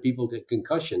happens after people get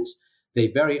concussions? They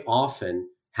very often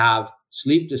have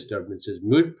sleep disturbances,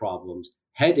 mood problems,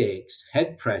 headaches,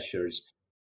 head pressures.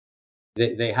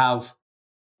 They have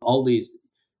all these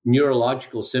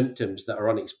neurological symptoms that are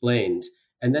unexplained.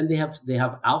 And then they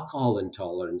have alcohol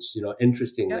intolerance,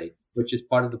 interestingly, which is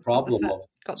part of the problem.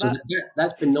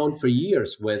 That's been known for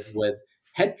years with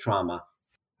head trauma.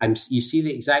 You see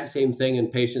the exact same thing in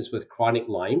patients with chronic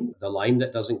Lyme, the Lyme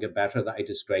that doesn't get better that I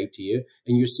described to you.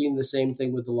 And you're seeing the same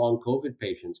thing with the long COVID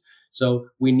patients. So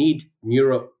we need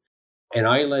in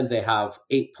Ireland, they have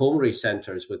 8 pulmonary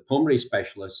centers with pulmonary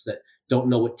specialists that don't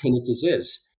know what tinnitus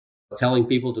is, telling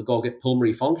people to go get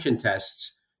pulmonary function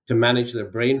tests to manage their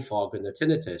brain fog and their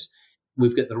tinnitus.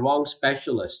 We've got the wrong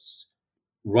specialists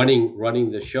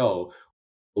running the show.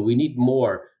 We need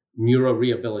more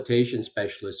neurorehabilitation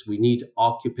specialists. We need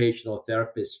occupational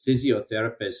therapists,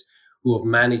 physiotherapists who have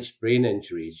managed brain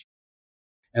injuries.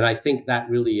 And I think that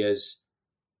really is,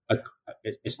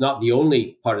 it's not the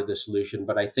only part of the solution,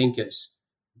 but I think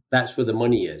that's where the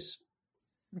money is.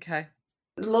 Okay.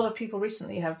 A lot of people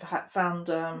recently have found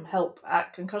help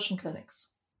at concussion clinics.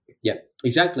 Yeah,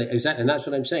 exactly. And that's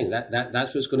what I'm saying.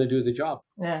 That's what's going to do the job.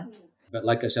 Yeah. But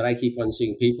like I said, I keep on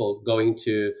seeing people going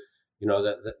to,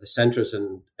 the centres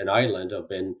in Ireland have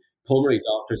been pulmonary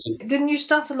doctors. Didn't you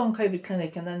start a long COVID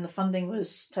clinic and then the funding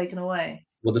was taken away?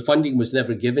 Well, the funding was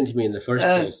never given to me in the first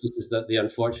place. This is the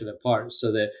unfortunate part.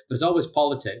 So there's always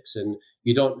politics, and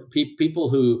people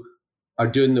who are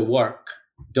doing the work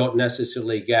don't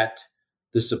necessarily get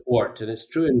the support. And it's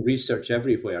true in research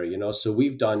everywhere, So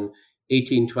we've done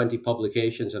 18, 20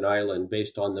 publications in Ireland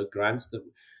based on the grants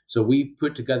so we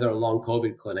put together a long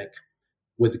COVID clinic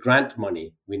with grant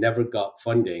money. We never got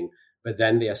funding, but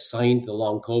then they assigned the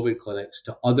long COVID clinics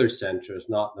to other centres,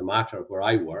 not the Mater where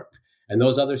I work. And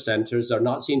those other centres are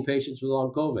not seeing patients with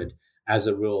long COVID as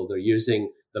a rule. They're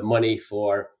using the money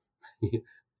for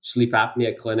sleep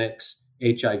apnea clinics,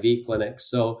 HIV clinics.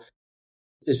 So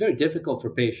it's very difficult for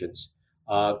patients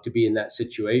to be in that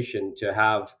situation, to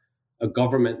have a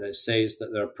government that says that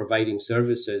they're providing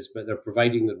services, but they're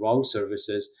providing the wrong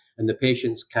services, and the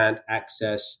patients can't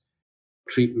access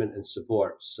treatment and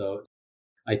support. So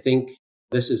I think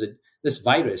this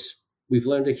virus, we've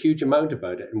learned a huge amount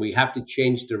about it, and we have to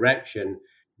change direction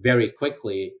very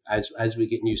quickly as we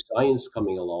get new science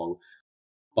coming along.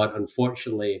 But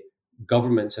unfortunately,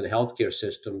 governments and healthcare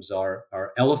systems are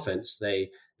elephants.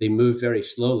 They move very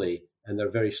slowly, and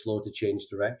they're very slow to change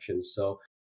direction. So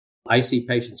I see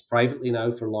patients privately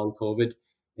now for long COVID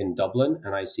in Dublin,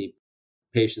 and I see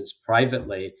patients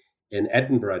privately in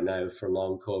Edinburgh now for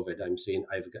long COVID.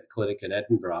 I've got a clinic in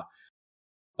Edinburgh,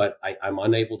 but I'm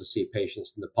unable to see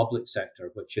patients in the public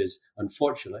sector, which is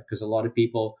unfortunate because a lot of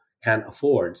people can't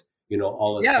afford,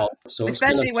 all of that. So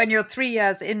especially when you're 3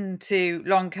 years into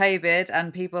long COVID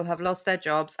and people have lost their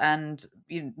jobs and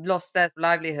lost their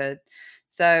livelihood.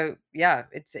 So yeah,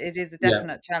 it is a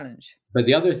definite challenge. But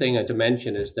the other thing to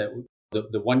mention is that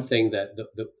the one thing that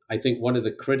I think one of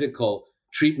the critical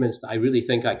treatments that I really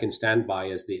think I can stand by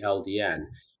is the LDN.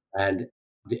 And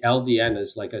the LDN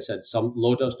is, like I said, some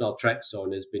low-dose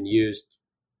naltrexone has been used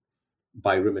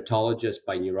by rheumatologists,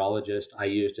 by neurologists. I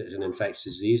used it as an infectious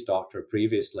disease doctor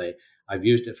previously. I've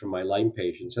used it for my Lyme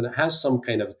patients, and it has some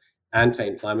kind of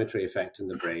anti-inflammatory effect in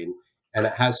the brain, and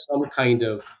it has some kind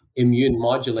of immune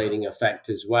modulating effect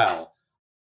as well.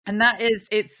 And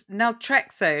it's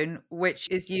naltrexone, which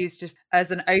is used as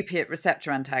an opiate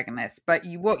receptor antagonist. But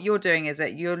what you're doing is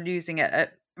that you're using it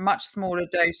at much smaller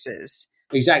doses.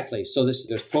 Exactly. So there's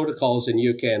protocols in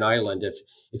UK and Ireland.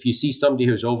 If you see somebody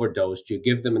who's overdosed, you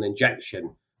give them an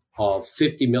injection of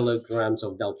 50 milligrams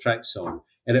of naltrexone,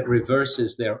 and it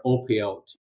reverses their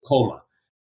opioid coma.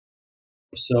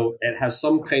 So it has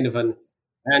some kind of an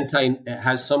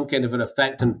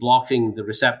effect in blocking the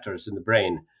receptors in the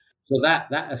brain. So that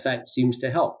effect seems to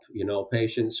help,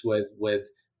 patients with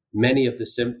many of the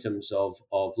symptoms of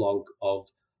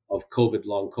COVID,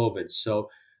 long COVID. So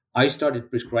I started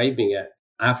prescribing it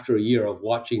after a year of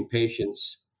watching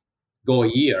patients go a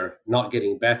year not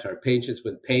getting better. Patients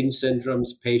with pain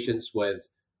syndromes, patients with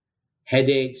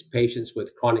headaches, patients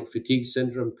with chronic fatigue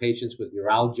syndrome, patients with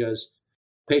neuralgias,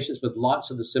 patients with lots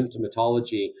of the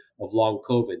symptomatology of long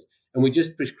COVID. And we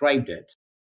just prescribed it.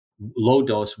 Low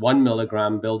dose, 1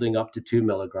 milligram, building up to 2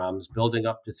 milligrams, building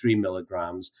up to 3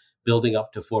 milligrams, building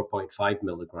up to 4.5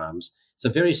 milligrams. It's a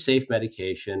very safe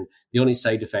medication. The only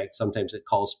side effect, sometimes it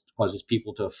causes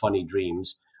people to have funny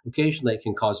dreams. Occasionally it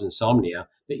can cause insomnia,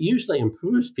 but usually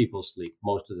improves people's sleep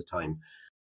most of the time.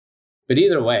 But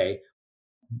either way,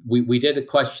 we did a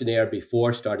questionnaire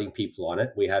before starting people on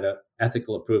it. We had an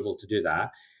ethical approval to do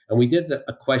that. And we did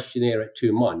a questionnaire at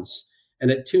 2 months.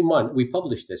 And at 2 months, we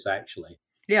published this actually.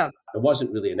 Yeah. It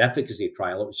wasn't really an efficacy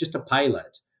trial. It was just a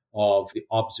pilot of the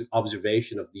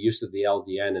observation of the use of the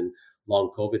LDN in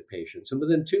long COVID patients. And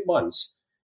within 2 months,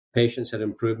 patients had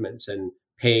improvements in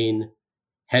pain,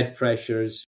 head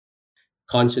pressures,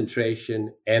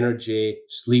 concentration, energy,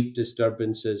 sleep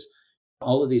disturbances.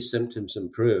 All of these symptoms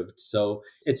improved. So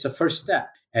it's a first step,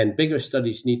 and bigger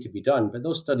studies need to be done, but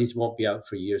those studies won't be out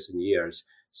for years and years.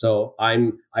 So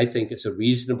I think it's a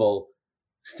reasonable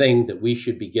thing that we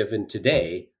should be given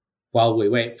today while we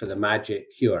wait for the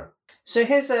magic cure. So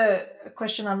here's a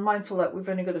question. I'm mindful that we've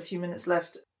only got a few minutes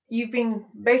left. You've been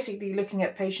basically looking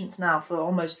at patients now for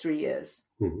almost 3 years.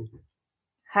 Mm-hmm.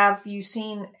 Have you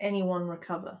seen anyone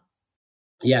recover?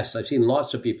 Yes, I've seen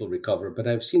lots of people recover, but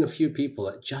I've seen a few people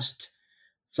that just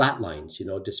flatlines,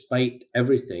 despite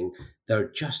everything, they're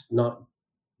just not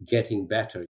getting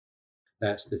better.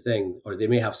 That's the thing. Or they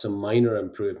may have some minor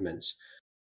improvements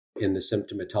in the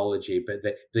symptomatology, but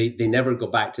they never go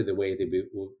back to the way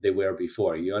they were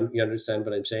before. You understand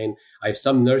what I'm saying? I have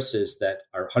some nurses that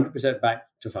are 100% back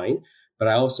to fine, but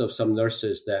I also have some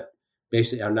nurses that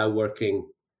basically are now working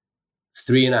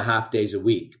 3.5 days a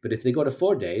week. But if they go to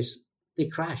 4 days, they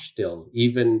crash still,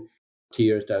 even 2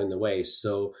 years down the way.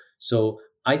 So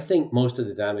I think most of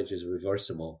the damage is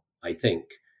reversible, I think.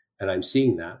 And I'm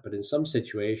seeing that. But in some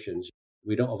situations,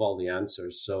 we don't have all the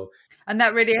answers. And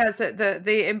that really has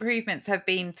the improvements have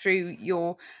been through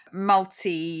your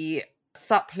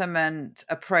multi-supplement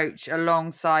approach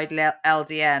alongside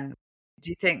LDN. Do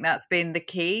you think that's been the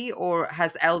key, or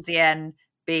has LDN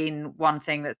been one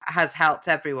thing that has helped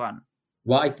everyone?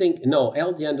 Well, I think, no,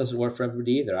 LDN doesn't work for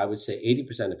everybody either. I would say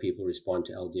 80% of people respond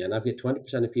to LDN. I've got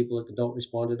 20% of people that don't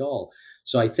respond at all.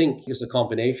 So I think it's a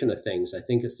combination of things. I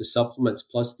think it's the supplements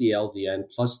plus the LDN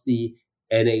plus the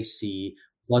NAC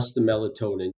plus the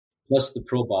melatonin plus the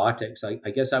probiotics. I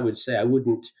guess I would say I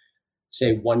wouldn't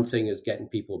say one thing is getting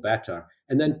people better.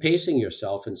 And then pacing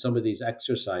yourself in some of these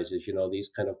exercises, these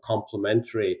kind of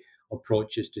complementary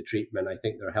approaches to treatment, I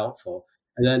think they're helpful.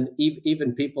 And then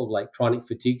even people like chronic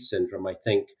fatigue syndrome, I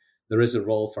think there is a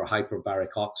role for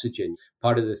hyperbaric oxygen.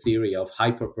 Part of the theory of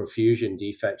hyperperfusion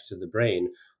defects to the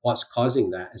brain, what's causing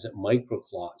that is it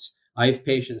microclots. I have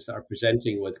patients that are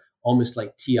presenting with almost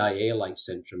like TIA-like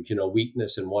symptoms,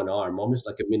 weakness in one arm, almost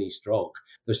like a mini stroke.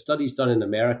 There's studies done in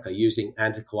America using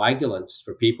anticoagulants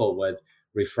for people with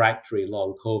refractory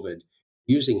long COVID,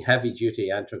 using heavy-duty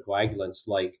anticoagulants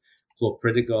like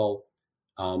clopidogrel,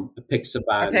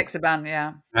 apixaban,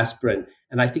 yeah, aspirin.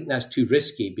 And I think that's too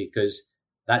risky because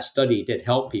that study did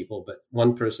help people, but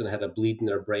one person had a bleed in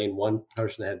their brain, one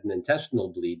person had an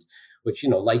intestinal bleed, which,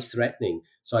 life-threatening.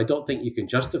 So I don't think you can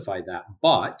justify that.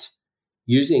 But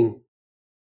using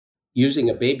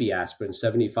a baby aspirin,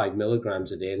 75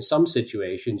 milligrams a day, in some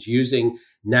situations, using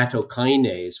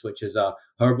nattokinase, which is a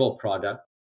herbal product,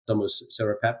 some of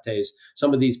serrapeptase,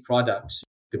 some of these products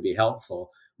could be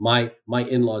helpful. My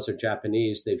in-laws are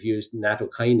Japanese. They've used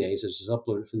nattokinase as a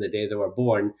supplement from the day they were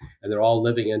born, and they're all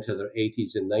living into their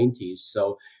 80s and 90s.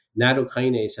 So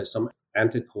Nattokinase has some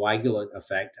anticoagulant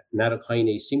effect.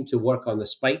 Nattokinase seems to work on the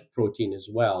spike protein as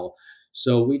well.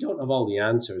 So we don't have all the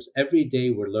answers. Every day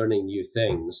we're learning new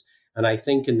things. And I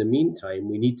think in the meantime,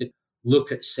 we need to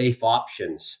look at safe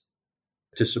options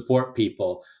to support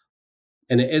people.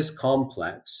 And it is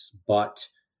complex, but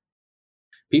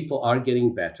people are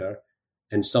getting better,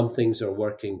 and some things are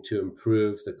working to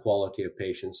improve the quality of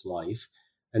patients' life.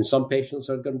 And some patients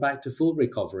are going back to full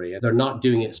recovery. They're not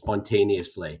doing it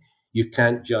spontaneously. You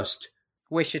can't just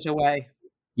wish it away.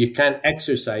 You can't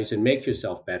exercise and make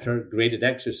yourself better, graded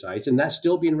exercise, and that's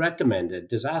still being recommended.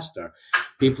 Disaster.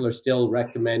 People are still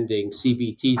recommending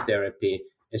CBT therapy.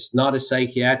 It's not a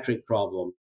psychiatric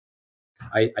problem.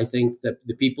 I think that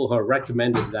the people who are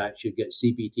recommending that should get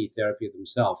CBT therapy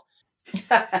themselves.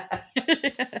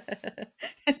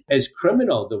 It's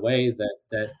criminal the way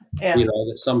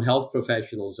that some health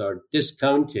professionals are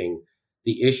discounting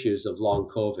the issues of long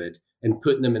COVID and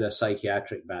putting them in a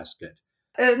psychiatric basket.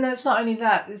 And it's not only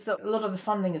that; it's that a lot of the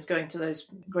funding is going to those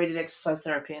graded exercise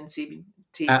therapy and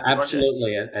CBT.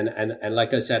 Absolutely, and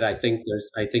like I said, I think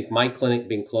my clinic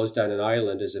being closed down in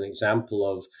Ireland is an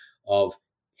example of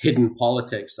hidden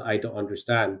politics that I don't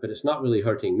understand. But it's not really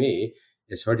hurting me;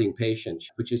 it's hurting patients,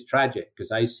 which is tragic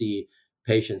because I see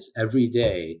patients every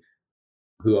day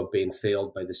who have been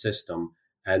failed by the system,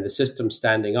 and the system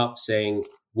standing up saying,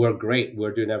 "We're great,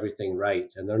 we're doing everything right,"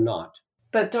 and they're not.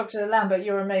 But Dr. Lambert,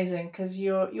 you're amazing because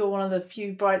you're one of the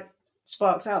few bright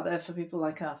sparks out there for people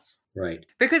like us. Right.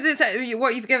 Because it's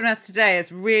what you've given us today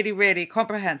is really, really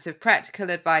comprehensive, practical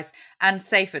advice and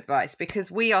safe advice,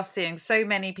 because we are seeing so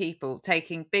many people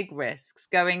taking big risks,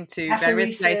 going to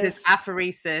various places,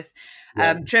 apheresis,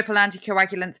 triple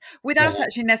anticoagulants, without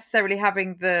actually necessarily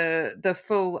having the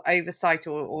full oversight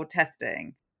or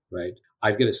testing. Right.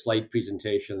 I've got a slide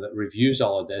presentation that reviews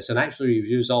all of this and actually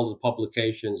reviews all the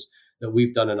publications that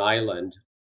we've done in Ireland,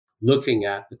 looking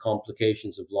at the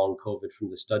complications of long COVID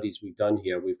from the studies we've done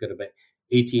here. We've got about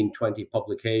 18, 20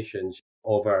 publications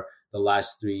over the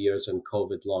last 3 years on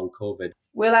COVID, long COVID.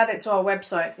 We'll add it to our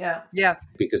website, yeah. Yeah.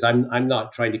 Because I'm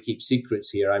not trying to keep secrets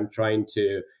here. I'm trying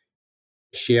to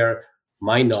share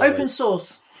my knowledge. Open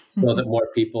source. So that more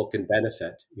people can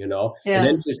benefit, Yeah. And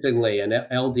interestingly, in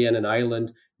LDN in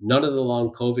Ireland, none of the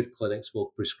long COVID clinics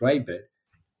will prescribe it.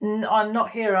 I'm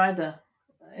not here either.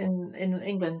 In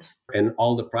England, and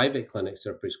all the private clinics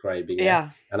are prescribing it.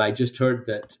 Yeah. And I just heard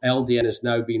that LDN is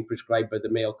now being prescribed by the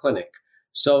Mayo Clinic.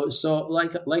 So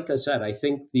like I said, I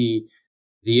think the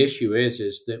issue is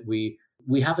that we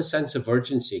have a sense of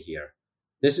urgency here.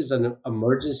 This is an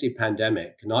emergency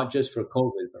pandemic, not just for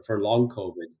COVID, but for long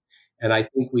COVID. And I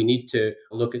think we need to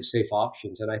look at safe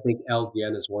options. And I think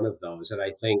LDN is one of those. And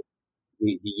I think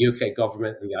the UK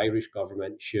government and the Irish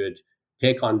government should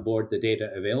take on board the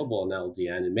data available in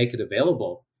LDN and make it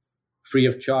available free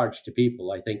of charge to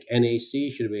people. I think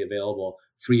NAC should be available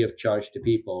free of charge to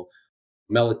people.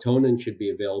 Melatonin should be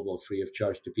available free of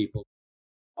charge to people.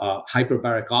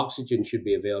 Hyperbaric oxygen should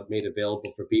be made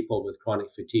available for people with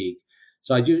chronic fatigue.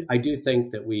 So I do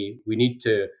think that we need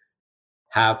to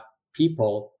have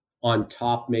people on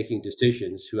top making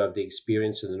decisions who have the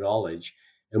experience and the knowledge,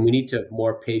 and we need to have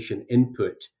more patient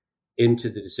input into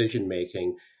the decision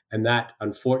making. And that,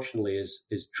 unfortunately,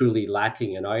 is truly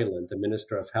lacking in Ireland. The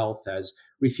Minister of Health has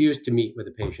refused to meet with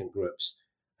the patient groups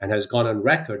and has gone on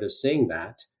record as saying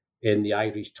that in the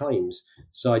Irish Times.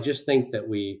 So I just think that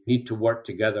we need to work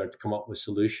together to come up with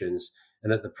solutions.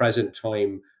 And at the present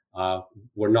time,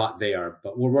 we're not there,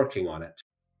 but we're working on it.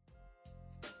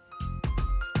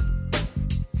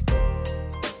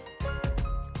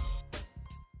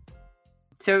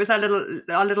 So it was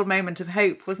our little moment of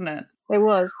hope, wasn't it? It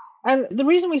was. And the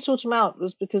reason we sought him out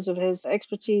was because of his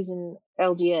expertise in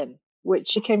LDN,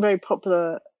 which became very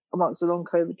popular amongst the long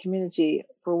COVID community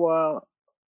for a while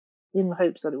in the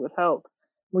hopes that it would help.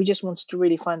 We just wanted to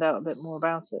really find out a bit more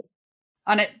about it.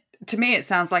 And to me, it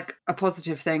sounds like a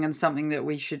positive thing and something that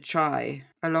we should try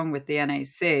along with the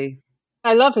NAC.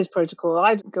 I love his protocol.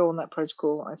 I'd go on that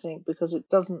protocol, I think, because it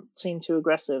doesn't seem too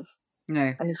aggressive.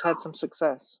 No. And he's had some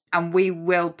success. And we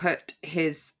will put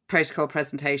his protocol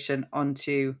presentation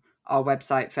onto our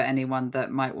website for anyone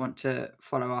that might want to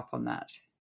follow up on that.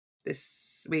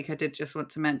 This week, I did just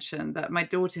want to mention that my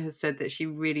daughter has said that she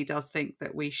really does think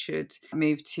that we should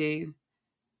move to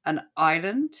an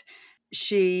island.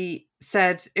 She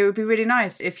said it would be really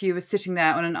nice if you were sitting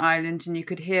there on an island and you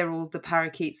could hear all the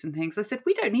parakeets and things. I said,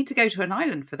 we don't need to go to an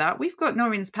island for that. We've got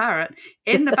Noreen's parrot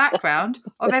in the background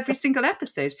of every single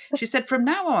episode. She said, from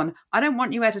now on, I don't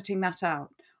want you editing that out.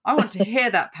 I want to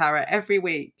hear that parrot every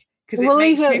week because it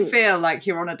makes me feel like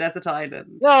you're on a desert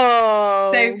island. Oh.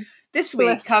 So This week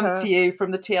Bless comes her. to you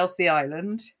from the TLC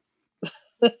Island.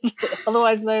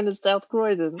 Otherwise known as South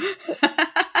Croydon.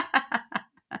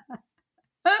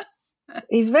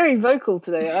 He's very vocal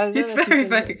today. I don't He's know if very you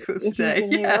can, vocal if today, you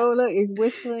can hear. yeah. Oh, look, he's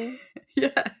whistling.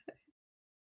 Yeah.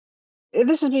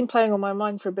 This has been playing on my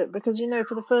mind for a bit because,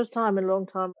 for the first time in a long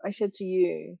time, I said to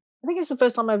you, I think it's the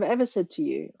first time I've ever said to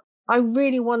you, I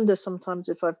really wonder sometimes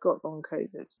if I've got long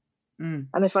COVID Mm.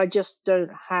 and if I just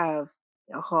don't have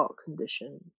a heart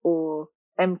condition or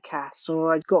MCAS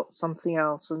or I've got something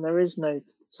else and there is no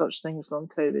such thing as long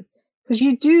COVID. Because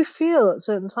you do feel at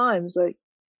certain times like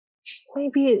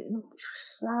maybe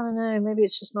I don't know, maybe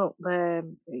it's just not there.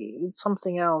 It's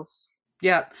something else.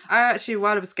 Yeah, I actually, a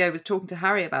while ago, was talking to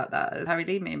Harry about that, Harry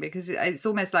Leeming, because it's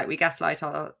almost like we gaslight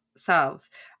ourselves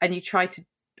and you try to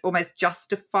almost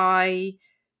justify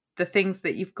the things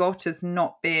that you've got as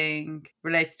not being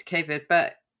related to COVID.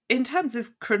 But in terms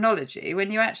of chronology,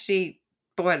 when you actually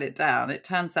boil it down, it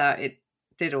turns out it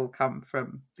did all come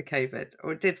from the COVID,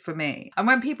 or it did for me. And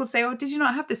when people say, oh, did you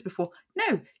not have this before?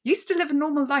 No, used to live a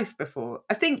normal life before.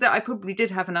 I think that I probably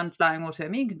did have an underlying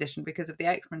autoimmune condition because of the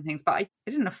eczema and things, but it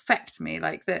didn't affect me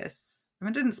like this. I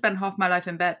didn't spend half my life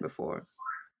in bed before.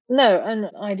 No, and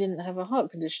I didn't have a heart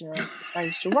condition. I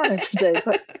used to run every day,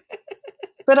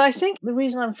 but I think the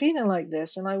reason I'm feeling like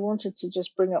this, and I wanted to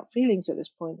just bring up feelings at this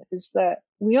point, is that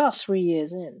we are 3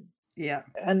 years in. Yeah.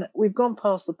 And we've gone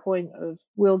past the point of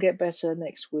we'll get better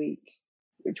next week,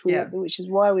 which is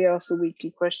why we asked the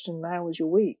weekly question, how was your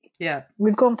week? Yeah.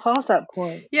 We've gone past that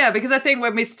point. Yeah, because I think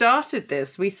when we started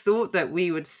this, we thought that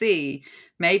we would see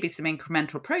maybe some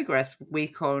incremental progress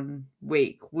week on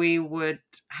week. We would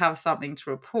have something to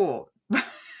report.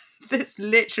 There's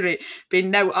literally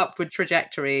been no upward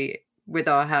trajectory with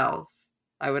our health,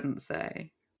 I wouldn't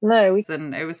say. No.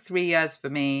 And it was 3 years for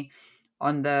me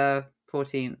on the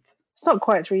 14th. It's not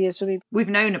quite 3 years for me. We've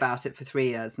known about it for 3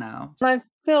 years now. And I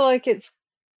feel like it's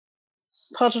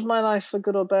part of my life for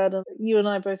good or bad. And you and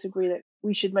I both agree that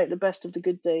we should make the best of the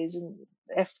good days and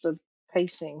F the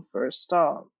pacing for a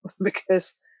start,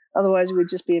 because otherwise we'd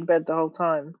just be in bed the whole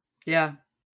time. Yeah.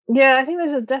 Yeah, I think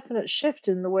there's a definite shift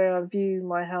in the way I view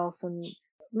my health, and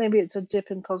maybe it's a dip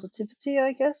in positivity,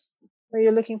 I guess, where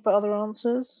you're looking for other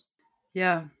answers.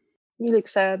 Yeah. You look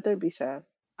sad. Don't be sad.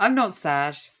 I'm not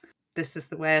sad. This is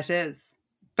the way it is.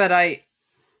 But I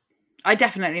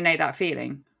definitely know that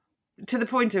feeling, to the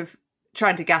point of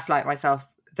trying to gaslight myself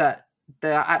that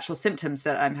the actual symptoms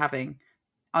that I'm having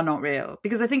are not real.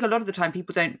 Because I think a lot of the time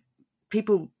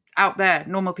people out there,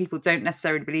 normal people, don't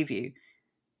necessarily believe you.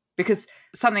 Because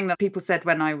something that people said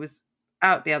when I was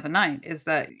out the other night is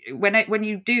that when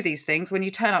you do these things, when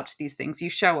you turn up to these things, you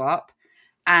show up.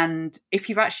 And if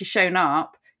you've actually shown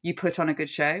up, you put on a good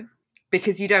show,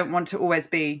 because you don't want to always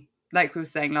be, like we were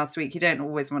saying last week, you don't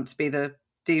always want to be the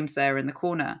doomsayer in the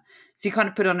corner. So you kind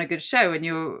of put on a good show and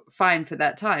you're fine for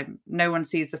that time. No one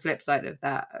sees the flip side of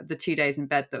that, the 2 days in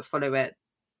bed that follow it.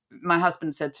 My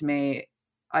husband said to me,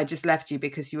 I just left you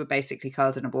because you were basically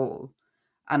curled in a ball.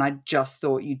 And I just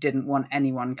thought you didn't want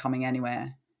anyone coming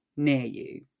anywhere near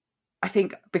you. I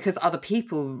think because other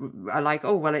people are like,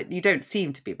 oh, well, you don't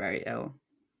seem to be very ill.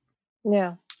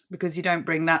 Yeah. Because you don't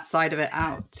bring that side of it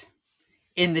out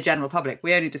in the general public.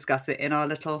 We only discuss it in our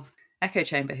little echo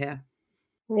chamber here.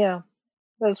 Yeah.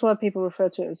 That's why people refer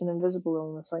to it as an invisible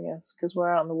illness, I guess, because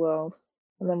we're out in the world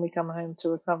and then we come home to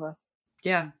recover.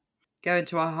 Yeah. Go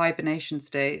into our hibernation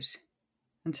state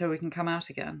until we can come out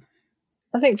again.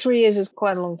 I think 3 years is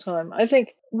quite a long time. I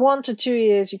think 1 to 2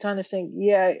 years, you kind of think,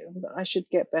 yeah, I should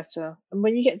get better. And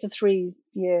when you get to 3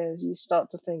 years, you start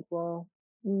to think, well,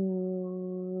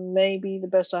 maybe the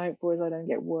best I hope for is I don't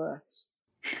get worse.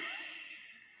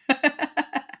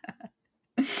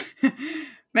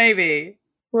 Maybe.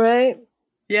 Right?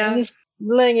 Yeah. I'm just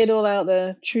laying it all out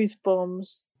there. Truth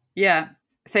bombs. Yeah.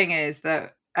 Thing is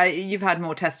that you've had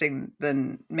more testing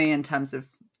than me in terms of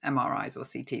MRIs or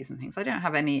CTs and things. I don't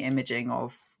have any imaging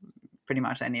of pretty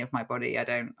much any of my body.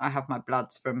 I have my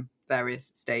bloods from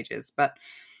various stages, but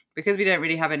because we don't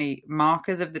really have any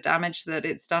markers of the damage that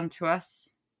it's done to us,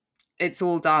 it's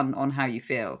all done on how you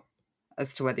feel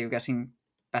as to whether you're getting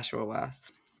better or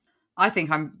worse. I think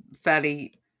I'm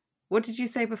fairly, what did you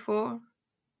say before?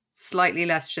 Slightly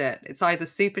less shit. It's either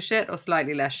super shit or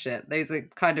slightly less shit. Those are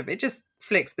kind of, it just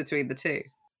flicks between the two.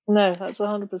 No, that's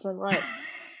 100% right.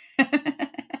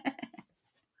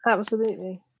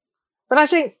 Absolutely. But I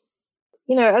think,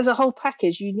 as a whole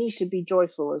package, you need to be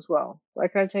joyful as well.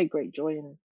 Like, I take great joy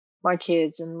in my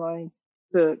kids and my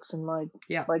books and my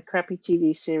crappy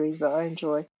TV series that I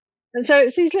enjoy. And so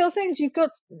it's these little things you've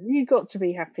got to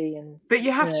be happy and. But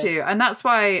you have to, and that's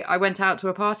why I went out to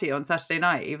a party on Saturday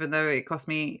night, even though it cost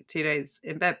me 2 days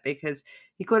in bed, because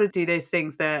you've got to do those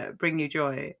things that bring you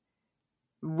joy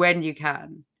when you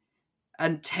can,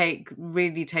 and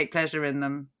really take pleasure in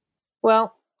them.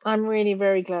 Well, I'm really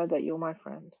very glad that you're my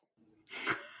friend.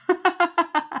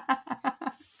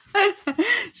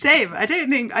 Same. I don't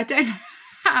know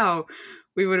how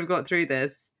we would have got through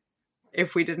this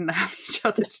if we didn't have each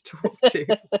other to talk to.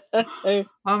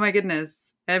 Oh my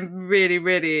goodness. I'm really,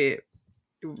 really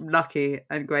lucky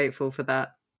and grateful for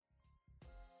that.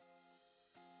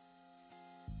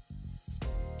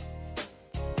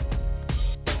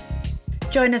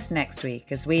 Join us next week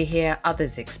as we hear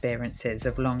others' experiences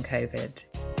of long COVID.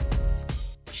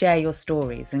 Share your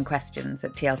stories and questions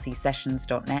at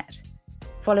tlcsessions.net.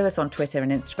 Follow us on Twitter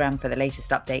and Instagram for the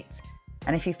latest updates.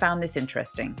 And if you found this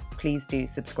interesting, please do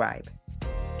subscribe.